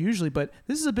cover usually, but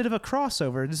this is a bit of a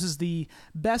crossover. This is the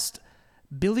best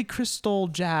Billy Crystal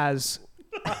jazz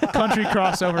country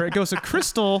crossover. It goes to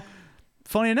Crystal.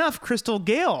 Funny enough, Crystal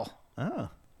Gale. Oh.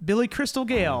 Billy Crystal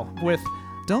Gale with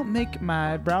 "Don't Make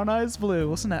My Brown Eyes Blue."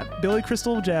 Listen to that Billy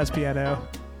Crystal jazz piano.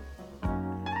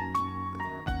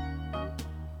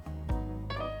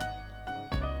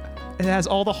 It has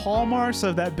all the hallmarks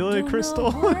of that Billy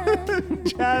Crystal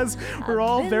jazz we're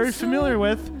all very familiar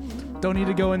with. Don't need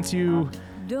to go into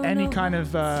any kind of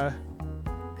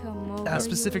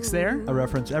specifics there. A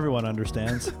reference everyone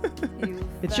understands.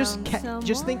 It's just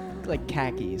just think like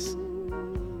khakis.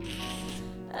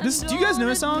 Do you guys know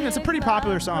this song? It's a pretty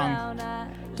popular song.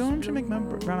 Don't you make my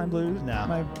brown eyes blue? No.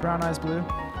 My brown eyes blue.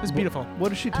 It's beautiful.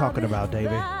 What is she talking about,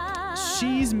 Davey?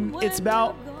 It's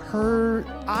about her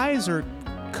eyes are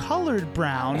colored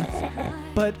brown,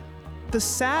 but the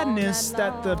sadness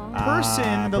that the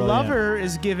person, the brilliant. lover,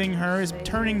 is giving her is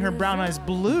turning her brown eyes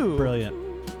blue. Brilliant.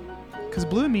 Because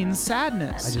blue means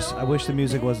sadness. I wish the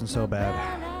music wasn't so bad.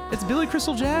 It's Billy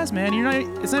Crystal jazz, man.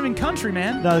 It's not even country,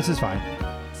 man. No, this is fine.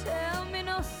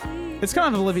 It's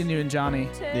kind of Olivia Newton-Johnny.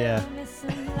 Yeah.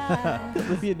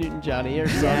 Olivia Newton-Johnny, her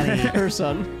son. Her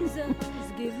son.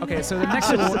 Okay, so the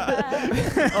next award.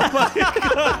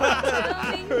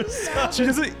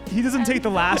 He doesn't take the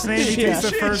last name. He takes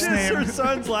the first name.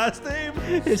 son's last name.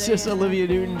 It's just Olivia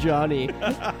Newton-Johnny.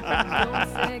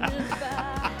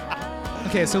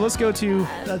 Okay, so let's go to.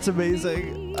 That's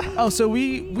amazing. Oh, so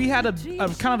we had a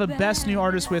kind of a best new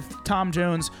artist with Tom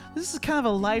Jones. This is kind of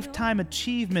a lifetime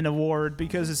achievement award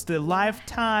because it's the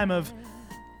lifetime of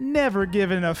never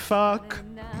giving a fuck.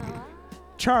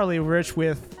 Charlie Rich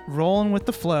with "Rolling with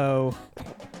the Flow."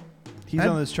 He's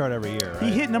on this chart every year, right?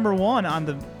 He hit number 1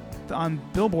 on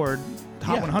Billboard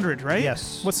Hot Yeah. 100, right?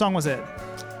 Yes. What song was it?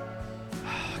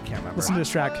 I can't remember. Listen to this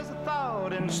track.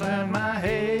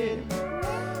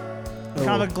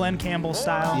 Kind of a Glenn Campbell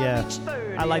style. Yeah.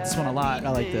 I like this one a lot. I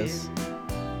like this.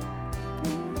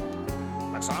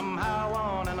 Somehow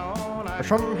on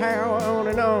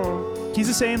and on. He's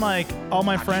just saying like all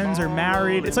my friends are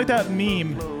married. It's like that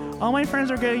meme. All my friends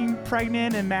are getting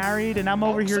pregnant and married, and I'm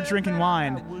over here drinking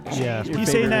wine. Yeah. He's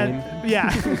saying that,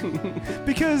 yeah,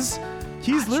 because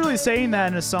he's literally saying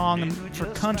that in a song for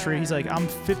country. He's like, I'm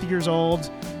 50 years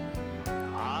old.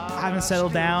 I haven't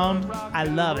settled down. I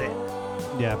love it.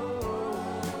 Yeah.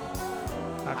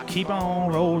 I keep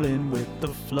on rolling with the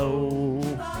flow.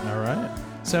 All right.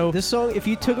 So This song, if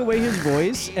you took away his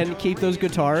voice and keep those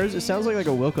guitars, it sounds like a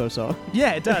Wilco song.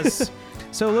 yeah, it does.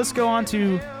 So let's go on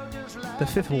to the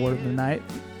 5th award of the night.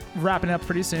 Wrapping up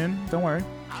pretty soon. Don't worry.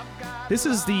 This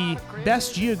is the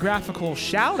best geographical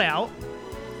shout out.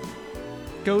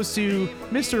 Goes to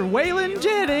Mr. Waylon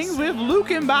Jennings with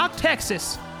Lukenbach,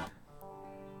 Texas.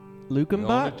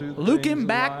 Lukenbach?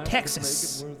 Lukenbach,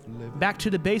 Texas. Back to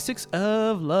the basics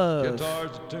of love.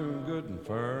 Guitars are too good and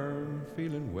firm,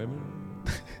 feeling women.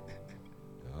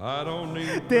 I don't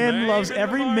need Dan loves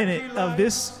every minute of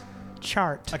this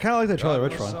chart. I kind of like the Charlie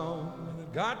Rich one.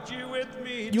 Got you with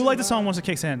me. You'll like the song once it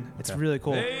kicks in. It's really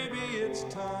cool. Maybe it's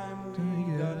time to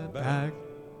get back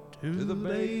to the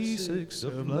basics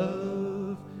of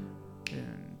love.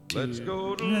 Let's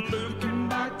go to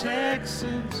Lukenbach,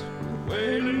 Texas.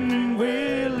 Waylon and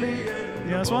Willie.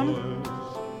 You know this one?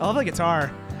 I love the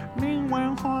guitar.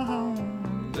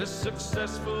 This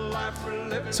successful life we're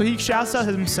living. So he shouts out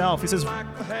himself. He says,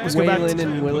 let's go back to Waylon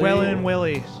and Willie. Waylon and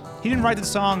Willie. He didn't write the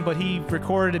song, but he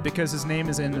recorded it because his name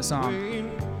is in the song.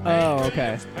 Oh,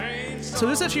 okay. So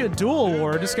this is actually a dual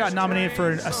award. This got nominated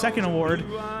for a second award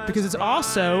because it's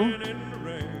also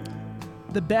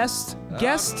the best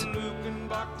guest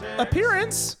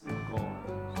appearance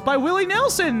by Willie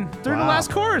Nelson during the Wow.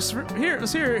 last chorus. Here,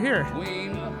 let's hear it here.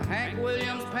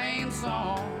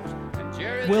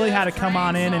 Willie had to come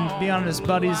on in and be on his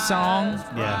buddy's song.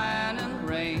 Yeah.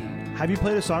 Have you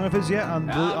played a song of his yet on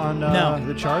No.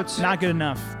 the charts? Not good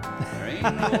enough.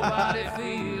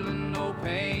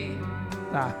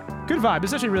 Good vibe.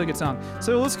 It's actually a really good song.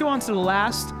 So let's go on to the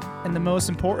last and the most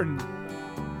important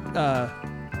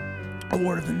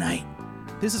award of the night.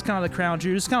 This is kind of the crown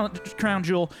jewel. This is kind of crown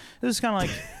jewel. This is kind of like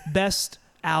best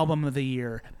album of the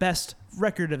year, best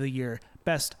record of the year,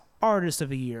 best artist of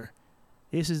the year.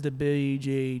 This is the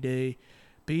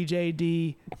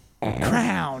BJD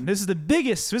crown. This is the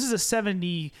biggest. This is a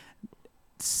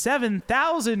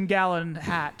 77,000 gallon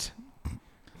hat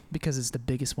because it's the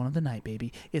biggest one of the night,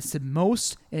 baby. It's the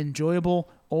most enjoyable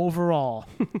overall,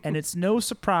 and it's no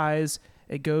surprise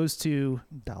it goes to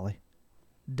Dolly.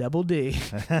 Double D.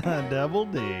 Double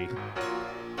D.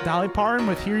 Dolly Parton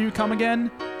with Here You Come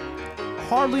Again.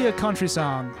 Hardly a country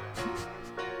song.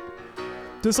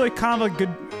 Just like kind of a good.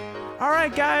 All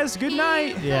right, guys. Good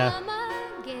night. Yeah.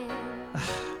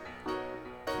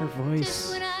 Her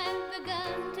voice.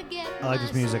 I like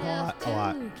this music a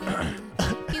lot.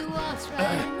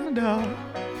 No.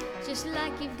 Just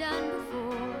like you've done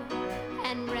before,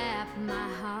 and wrap my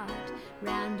heart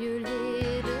round your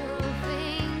little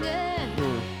finger.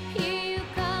 Here you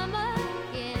come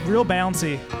again. Real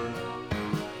bouncy.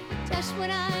 Just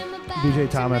when I'm about BJ to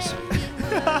Thomas.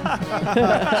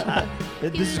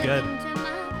 let you go, This is you good. look into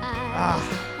my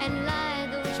eyes and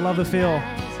lie those Love the feel.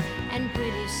 lies. And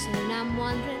pretty soon I'm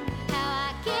wondering how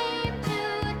I came to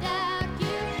doubt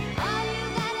you. All you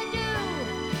gotta do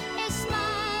is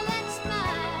smile and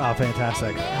smile. Oh,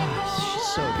 fantastic. She's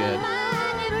so good.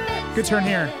 Good turn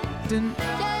here. Didn't.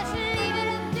 Just leave it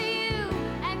up to you,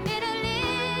 and in a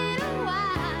little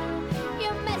while,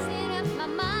 you're messing up my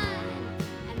mind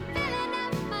and filling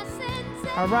up my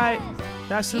senses. All right.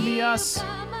 That's gonna be Here us you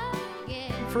come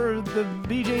again, for the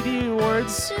BJD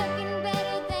Awards. looking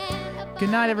better than a Good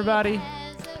night, everybody.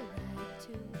 has a right to.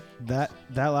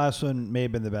 That last one may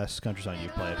have been the best country song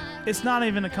you've played. It's not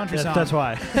even a country song. That's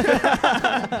why.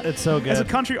 It's so As a good.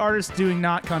 country artist doing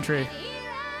not country.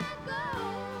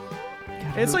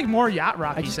 It's like more yacht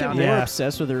rocky I just get sound. more Yeah.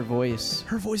 obsessed with her voice.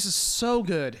 Her voice is so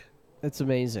good. It's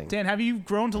amazing. Dan, have you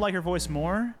grown to like her voice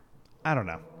more? I don't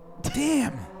know.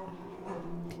 Damn.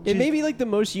 It may be like the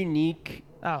most unique.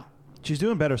 Oh. She's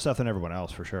doing better stuff than everyone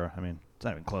else for sure. I mean, It's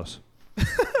not even close.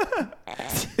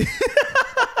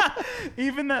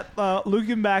 Even that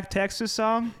looking back Texas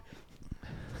song.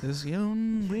 This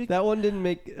young Rick That one didn't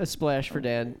make a splash for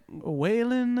Dan.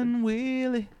 Waylon and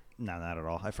Willie No, not at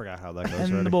all. I forgot how that goes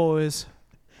and already. the boys.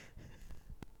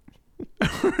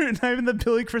 Not even the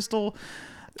Billy Crystal.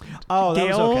 Oh, that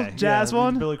Gale was okay. jazz Yeah,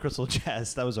 one? Billy Crystal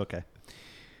jazz. That was okay.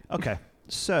 Okay,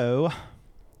 so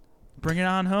Bring it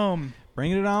on home.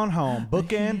 bringing it on home.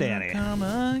 Book and Here I Danny. Come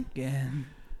again.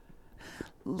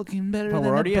 Looking better Well, than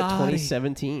we're already a at body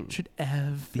 2017 should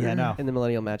ever. Yeah, I know. in the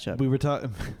millennial matchup. We were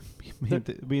talking.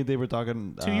 Me and Dave were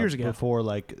talking 2 years ago. before.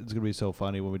 Like it's gonna be so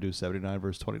funny when we do 79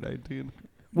 versus 2019.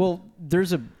 Well,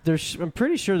 I'm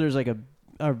pretty sure there's like a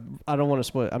I don't want to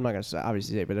spoil. I'm not gonna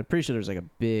obviously say, but I'm pretty sure there's like a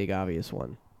big obvious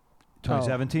one.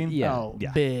 2017. Yeah. Oh,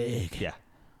 Yeah. big. Yeah,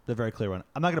 the very clear one.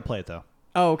 I'm not gonna play it though,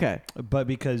 Oh, okay. but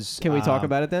because Can we talk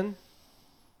about it then?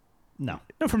 No.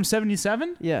 No, from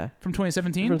 77? Yeah, From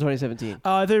 2017? from 2017.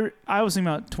 I was thinking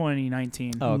about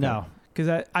 2019. Oh, okay. No.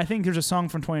 Because I think there's a song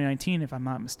from 2019, if I'm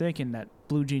not mistaken, that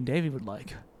Blue Jean Davy would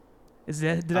like. Did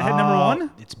I hit number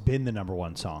one? It's been the number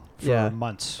one song for Yeah.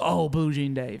 months. Oh, Blue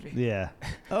Jean Davy. Yeah.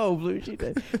 Oh, Blue Jean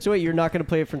Day. So wait, you're not gonna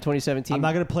play it from 2017? I'm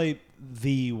not going to play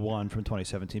the one from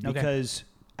 2017 Okay. because,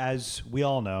 as we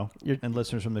all know, and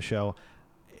listeners from the show,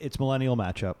 it's millennial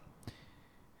matchup.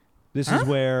 This is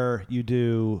where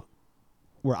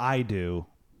I do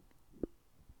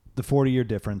the 40-year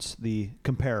difference, the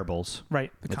comparables,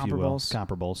 Right, the if you will, comparables.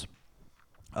 comparables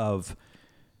of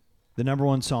the number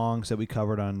one songs that we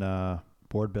covered on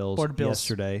Board Bills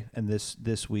yesterday and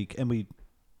this week, and we.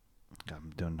 God, I'm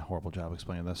doing a horrible job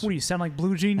explaining this. What do you sound like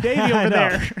Blue Jean Davy I over know.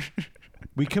 there?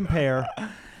 We compare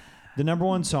the number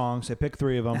one songs. I pick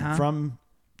 3 of them from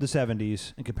the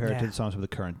 70s and compare it to Yeah. the songs of the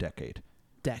current decade.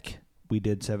 Deck. We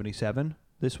did 77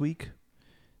 this week,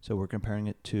 so we're comparing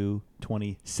it to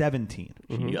 2017.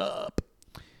 Yup.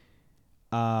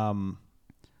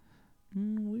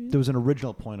 There was an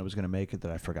original point I was going to make that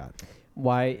I forgot.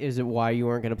 Why you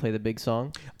weren't gonna play the big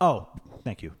song? Oh,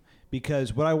 thank you.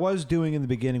 Because what I was doing in the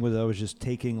beginning was I was just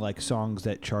taking like songs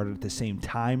that charted at the same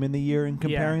time in the year and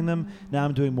comparing them. Now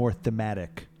I'm doing more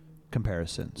thematic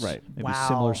comparisons. Right. Maybe Wow.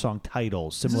 similar song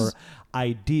titles, This similar is-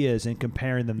 ideas, and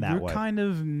comparing them that You're way. kind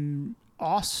of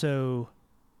also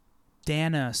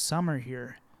Dana Summer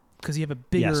here because you have a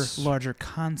bigger, Yes. larger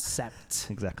concept.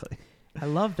 Exactly. I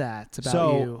love that about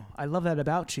So- you. I love that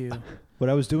about you. What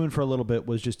I was doing for a little bit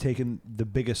was just taking the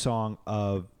biggest song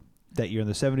of that year in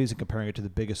the 70s and comparing it to the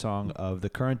biggest song of the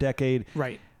current decade.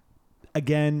 Right.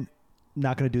 Again,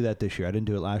 not going to do that this year. I didn't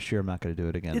do it last year. I'm not going to do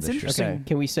it again It's this interesting. year. Okay.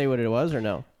 Can we say what it was or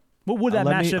no? What would that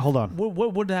let me- matchup? hold on.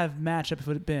 What would that matchup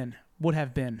have been? Would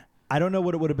have been. I don't know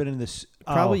what it would have been in this.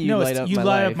 Probably oh, You no, Light it's Up You My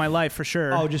Light Life. Up My Life for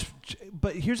sure. Oh,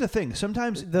 but here's the thing.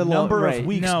 Sometimes The number right. of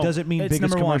weeks No, doesn't mean it's biggest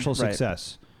number one. commercial Right.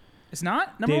 success. It's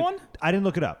not number Dave, one. I didn't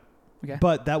look it up. Okay.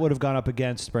 But that would have gone up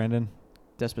against Brandon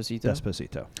Despacito.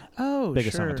 Despacito. Oh,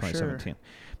 Biggest song sure, of 2017. sure.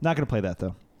 Not going to play that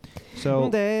though. So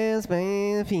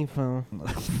Despacito.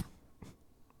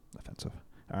 offensive.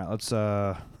 All right, let's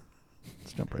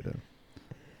jump right in.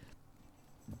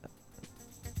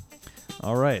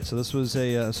 All right, so this was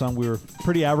a song we were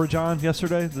pretty average on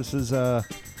yesterday. This is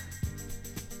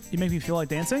You make me feel like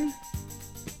dancing.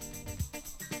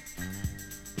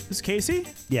 This is Casey.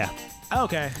 yeah. Oh,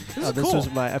 okay. This is This cool. was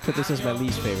I put this as my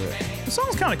least favorite. The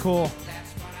song's kind of cool.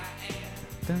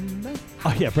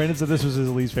 Oh yeah, Brandon said this was his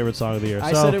least favorite song of the year.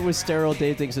 I So- said it was sterile.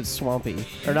 Dave thinks it's swampy,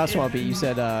 or not swampy. You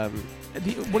said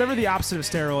Whatever the opposite of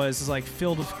sterile is like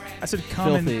filled with. I said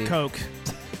cum Filthy. and coke.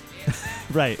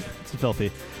 right. It's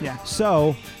filthy. Yeah.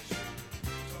 So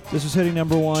this was hitting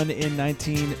number one in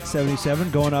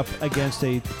 1977, going up against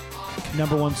a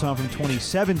number one song from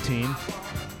 2017.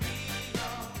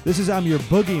 This is I'm Your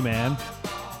Boogeyman.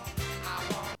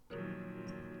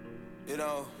 You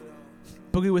know,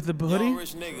 Boogie with the young hoodie.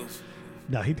 rich niggas.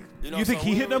 No, he. You know, You think so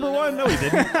he we hit number really one? No, never- he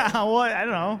didn't. What? I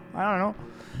don't know.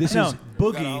 This No. is Got a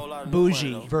whole Boogie lot of Bougie.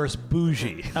 new money, versus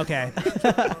Bougie. Okay.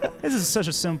 This is such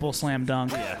a simple slam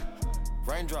dunk. though.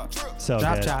 Raindrops. So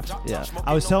Chop good. chop. yeah.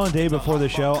 I was telling Dave before the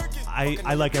show,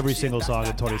 I like every single song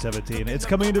in 2017. It's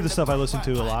coming into the stuff I listen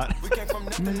to a lot. We came from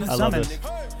nothing. I love Summon. this.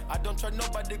 I don't trust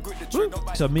nobody, grip the trick,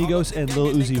 nobody. So Migos and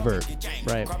Lil Uzi Vert,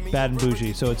 Right. Bad and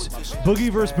Bougie. So it's Boogie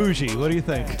versus Bougie. What do you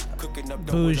think? Cooking up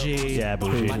the Bougie. Yeah,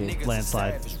 Bougie. Bougie.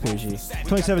 Landslide. Bougie.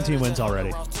 2017 wins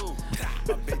already.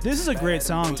 This is a great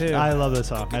song too. I love this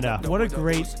song. I know. What a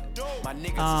great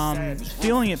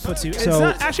feeling it puts you. It's So-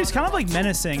 not actually. It's kind of like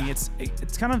menacing. It's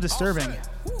kind of disturbing.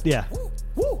 Yeah.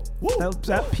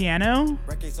 That piano,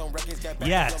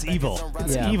 Yeah, it's evil.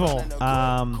 it's Yeah. evil,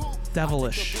 Um,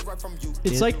 devilish.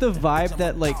 It's like the vibe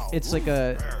that like it's like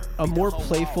a more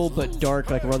playful but dark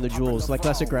like Run the Jewels, like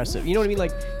less aggressive. You know what I mean?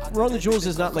 Like Run the Jewels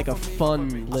is not like a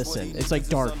fun listen. It's like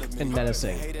dark and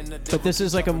menacing. But this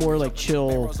is like a more like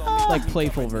chill, like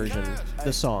playful version.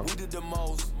 The song.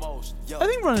 I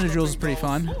think Running the Jewels is pretty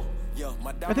fun.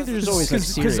 I think there's always like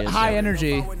Because serious. high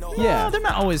energy. Yeah. Well, they're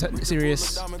not always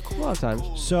serious. A lot of times.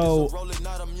 so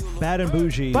Bad and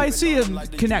Bougie. But I see a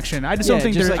connection. I just Yeah, don't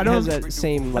think just they're. like I has don't. that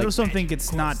same I like. just don't think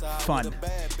it's not fun.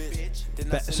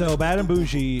 So Bad and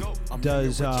Bougie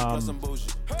does a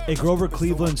Grover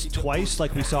Cleveland's twice,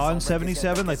 like we saw in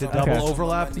 '77, like the double Okay.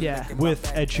 overlap. Yeah.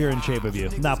 With Ed Sheeran, Shape of You.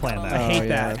 Not playing that. I hate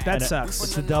yeah. that. That And sucks.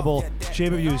 It's a double.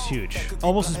 Shape of You is huge,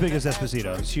 almost as big as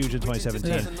Despacito. It's huge in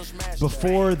 2017.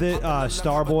 Before the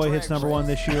Starboy hits #1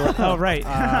 this year. Oh, right.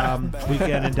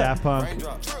 Weekend and Daft Punk.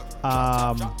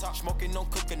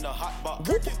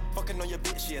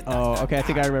 Oh, okay. I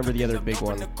think I remember the other big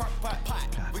one.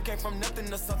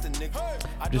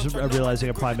 Just realizing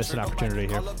I probably missed an opportunity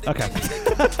here. Okay.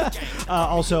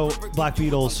 Also, Black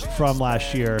Beatles from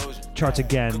last year charts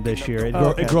again this year. It,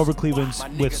 okay. it Grover Cleveland's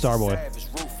with Starboy,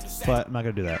 but I'm not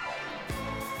gonna do that.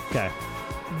 Okay.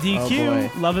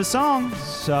 DQ. boy. Love a song.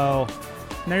 So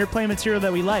Now you're playing material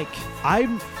that we like.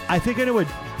 I think I know what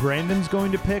Brandon's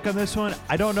going to pick on this one.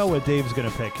 I don't know what Dave's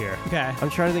gonna pick here. Okay. I'm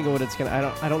trying to think of what it's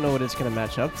gonna. I don't know what it's gonna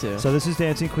match up to. So this is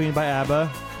Dancing Queen by ABBA.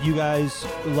 You guys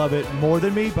love it more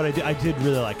than me, but I did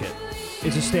really like it.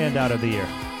 It's a standout of the year.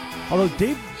 Although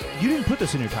Dave, you didn't put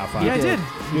this in your top 5. Yeah, I did.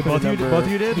 You both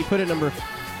of you did. He put it number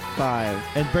 5.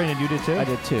 And Brandon, you did too. I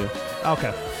did too.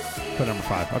 Okay. Put number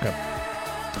 5. Okay.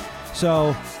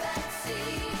 So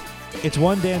it's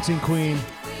one Dancing Queen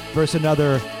versus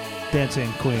another Dancing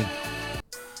Queen.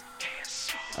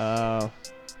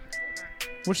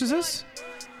 Which is this?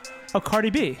 Oh, Cardi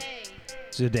B.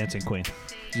 She's a Dancing Queen.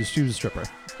 She was a stripper.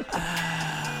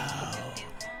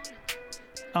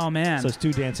 Oh man. So it's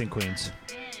two Dancing Queens.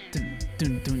 Dun,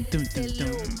 dun, dun, dun, dun,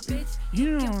 dun.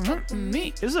 You don't hurt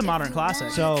me. This is a modern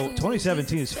classic. So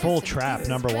 2017 is full trap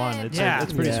 #1. It's Yeah.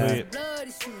 it's pretty Yeah. sweet.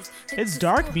 It's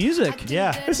dark music.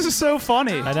 Yeah. This is so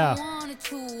funny. I know.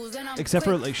 Except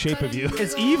for like Shape of You.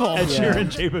 It's evil. Ed Yeah.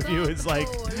 Sheeran Shape of You is like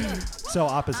so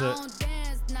opposite.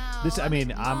 This, I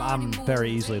mean, I'm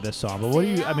very easily this song. But what do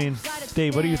you? I mean,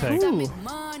 Dave, what do you think? Ooh.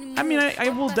 I mean, I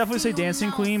will definitely say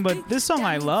Dancing Queen, but this song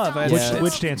I love. Which Yeah.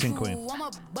 which Dancing Queen?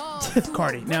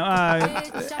 Cardi. No,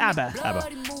 ABBA. ABBA.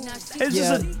 It's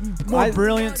Yeah. just a more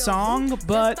brilliant song,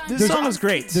 but this song is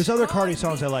great. There's other Cardi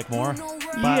songs I like more,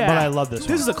 but I love this one.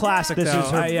 This is a classic, This though. is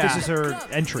her. Yeah. This is her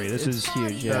entry. This is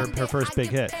huge, yeah. her first big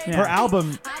hit. Yeah. Her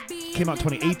album came out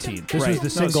 2018. This Right.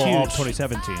 was the No, it's single of huge.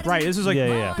 2017. Right. This is like.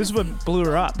 Yeah. This is what blew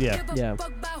her up. Yeah. Yeah.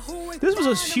 This was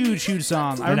a huge, huge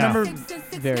song. I I know. remember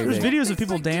Very there's big. videos of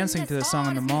people dancing to this song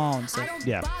in the mall and stuff.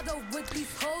 Yeah.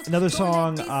 Another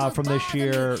song from this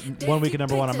year, 1 week at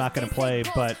 #1. I'm not going to play,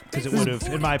 but because it would have,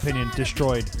 in my opinion,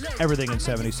 destroyed everything in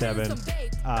 '77.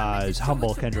 Is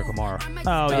 "Humble" Kendrick Lamar.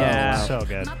 Oh yeah. So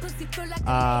good. That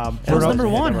was Bruno- number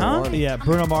one, huh? Yeah,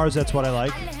 Bruno Mars. That's what I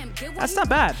like. That's not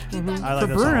bad. I like For that song a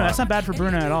Bruno, lot. that's not bad for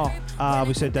Bruno at all.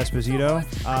 We said Despacito.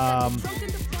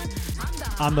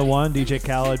 I'm the One, DJ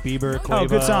Khaled, Bieber, Quavo. Oh,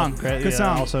 good song. Good Yeah,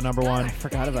 song. Also #1.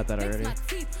 Forgot about that already.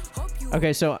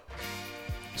 Okay, so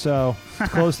So to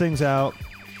close things out.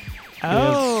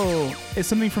 Oh, it's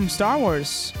something from Star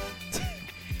Wars.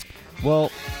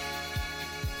 Well,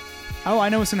 Oh, I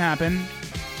know what's gonna happen.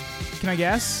 Can I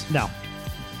guess? no.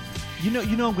 You know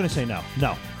I'm going to say no.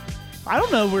 No. I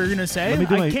don't know what you're gonna say. Let me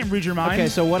do I my- can't read your mind. okay,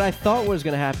 so what I thought was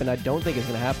gonna happen, I don't think is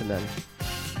gonna happen then.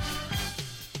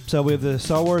 So we have the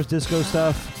Star Wars disco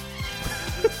stuff.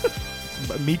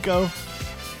 Miko.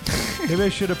 Maybe I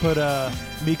should have put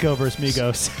Miko versus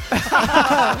Migos.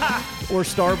 Or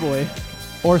Starboy.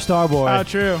 Or Starboy. Oh,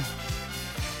 true.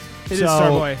 It is So-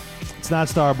 Starboy. It's not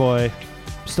Starboy.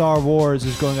 Star Wars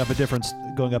is going up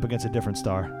against a different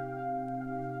star.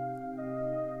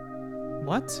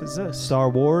 What is this? Star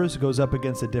Wars goes up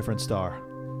against a different star.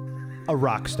 A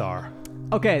rock star.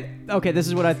 Okay, this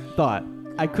is what I thought.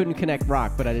 I couldn't connect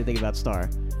rock, but I didn't think about star.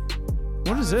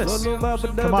 What is this? Come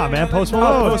on, man. Post Oh,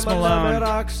 Malone. Post Malone.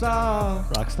 Rock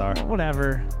star.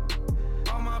 Whatever.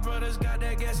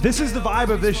 This is the vibe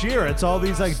of this year. It's all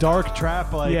these like dark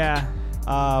trap like. Yeah.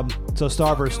 So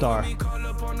Star versus Star.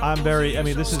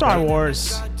 This is Star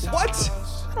Wars. What?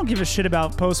 I don't give a shit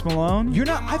about Post Malone. You're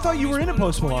not. I thought you were into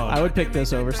Post Malone. I would pick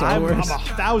this over Star I'm Wars.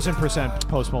 1,000%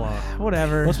 Post Malone.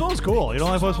 Whatever. Post Malone's cool. You don't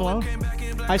like Post Malone?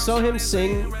 I saw him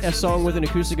sing a song with an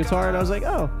acoustic guitar, and I was like,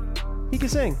 oh, He can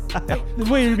sing.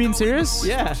 Wait, you're being serious?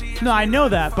 Yeah. No, I know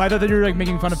that, but I thought that you were like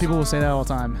making fun of people who say that all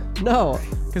the time. No.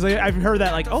 Because I've heard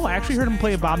that, like, oh, I actually heard him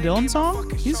play a Bob Dylan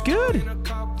song. He's good.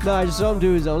 No, I just saw him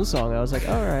do his own song. I was like,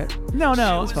 all right. No,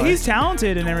 fine. he's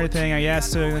talented and everything, I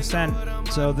guess, to an extent.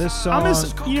 So this song.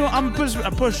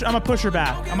 I'm a pusher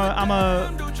back. I'm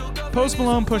a Post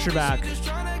Malone pusher back.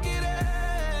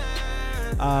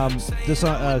 This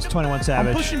song is 21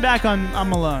 Savage. I'm pushing back on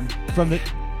Malone. From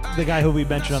the guy who we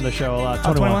mentioned on the show a lot.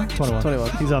 21?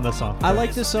 21. He's on this song. I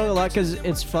like this song a lot because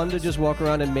it's fun to just walk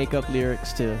around and make up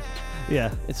lyrics to.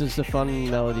 Yeah. It's just a fun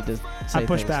melody to say I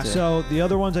push things back. to. So the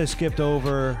other ones I skipped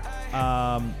over.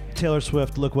 Taylor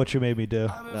Swift, Look What You Made Me Do.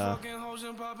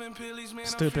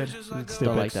 Stupid.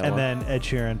 Stupid. like that and one. then Ed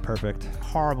Sheeran, Perfect.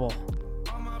 Horrible.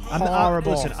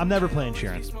 Horrible. Listen, I'm never playing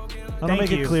Sheeran. I'm gonna Thank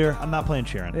make you. it clear, I'm not playing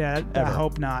Sheeran. Yeah, I Ever.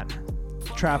 hope not.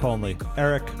 Trap only.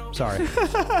 Eric, sorry.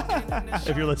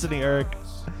 If you're listening, Eric,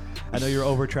 I know you're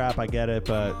over trap, I get it,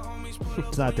 but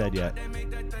it's not dead yet.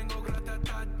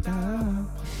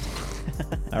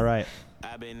 All right.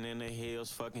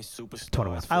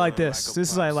 21. I like this.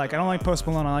 This is what I like. I don't like Post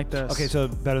Malone. I like this. Okay, so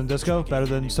better than disco? Better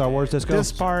than Star Wars disco?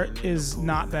 This part is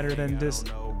not better than this.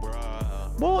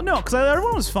 Well, no, because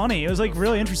everyone was funny. It was like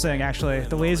really interesting, actually.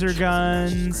 The laser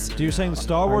guns. So you're saying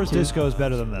Star Wars disco is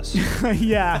better than this?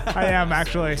 Yeah, I am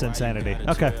actually. It's insanity.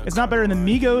 Okay. It's not better than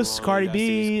Migos, Cardi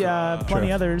B, plenty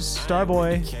Sure. others,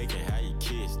 Starboy.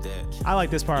 I like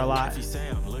this part a lot.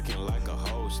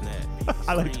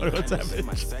 I like 21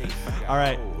 Savage. All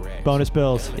right. Bonus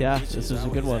bills. Yeah, this is a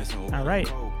good one. All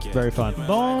right. Very fun.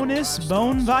 Bonus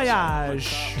Bon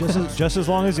Voyage. Just as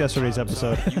long as yesterday's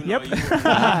episode. Yep.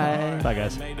 Bye. Bye,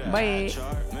 guys. Bye.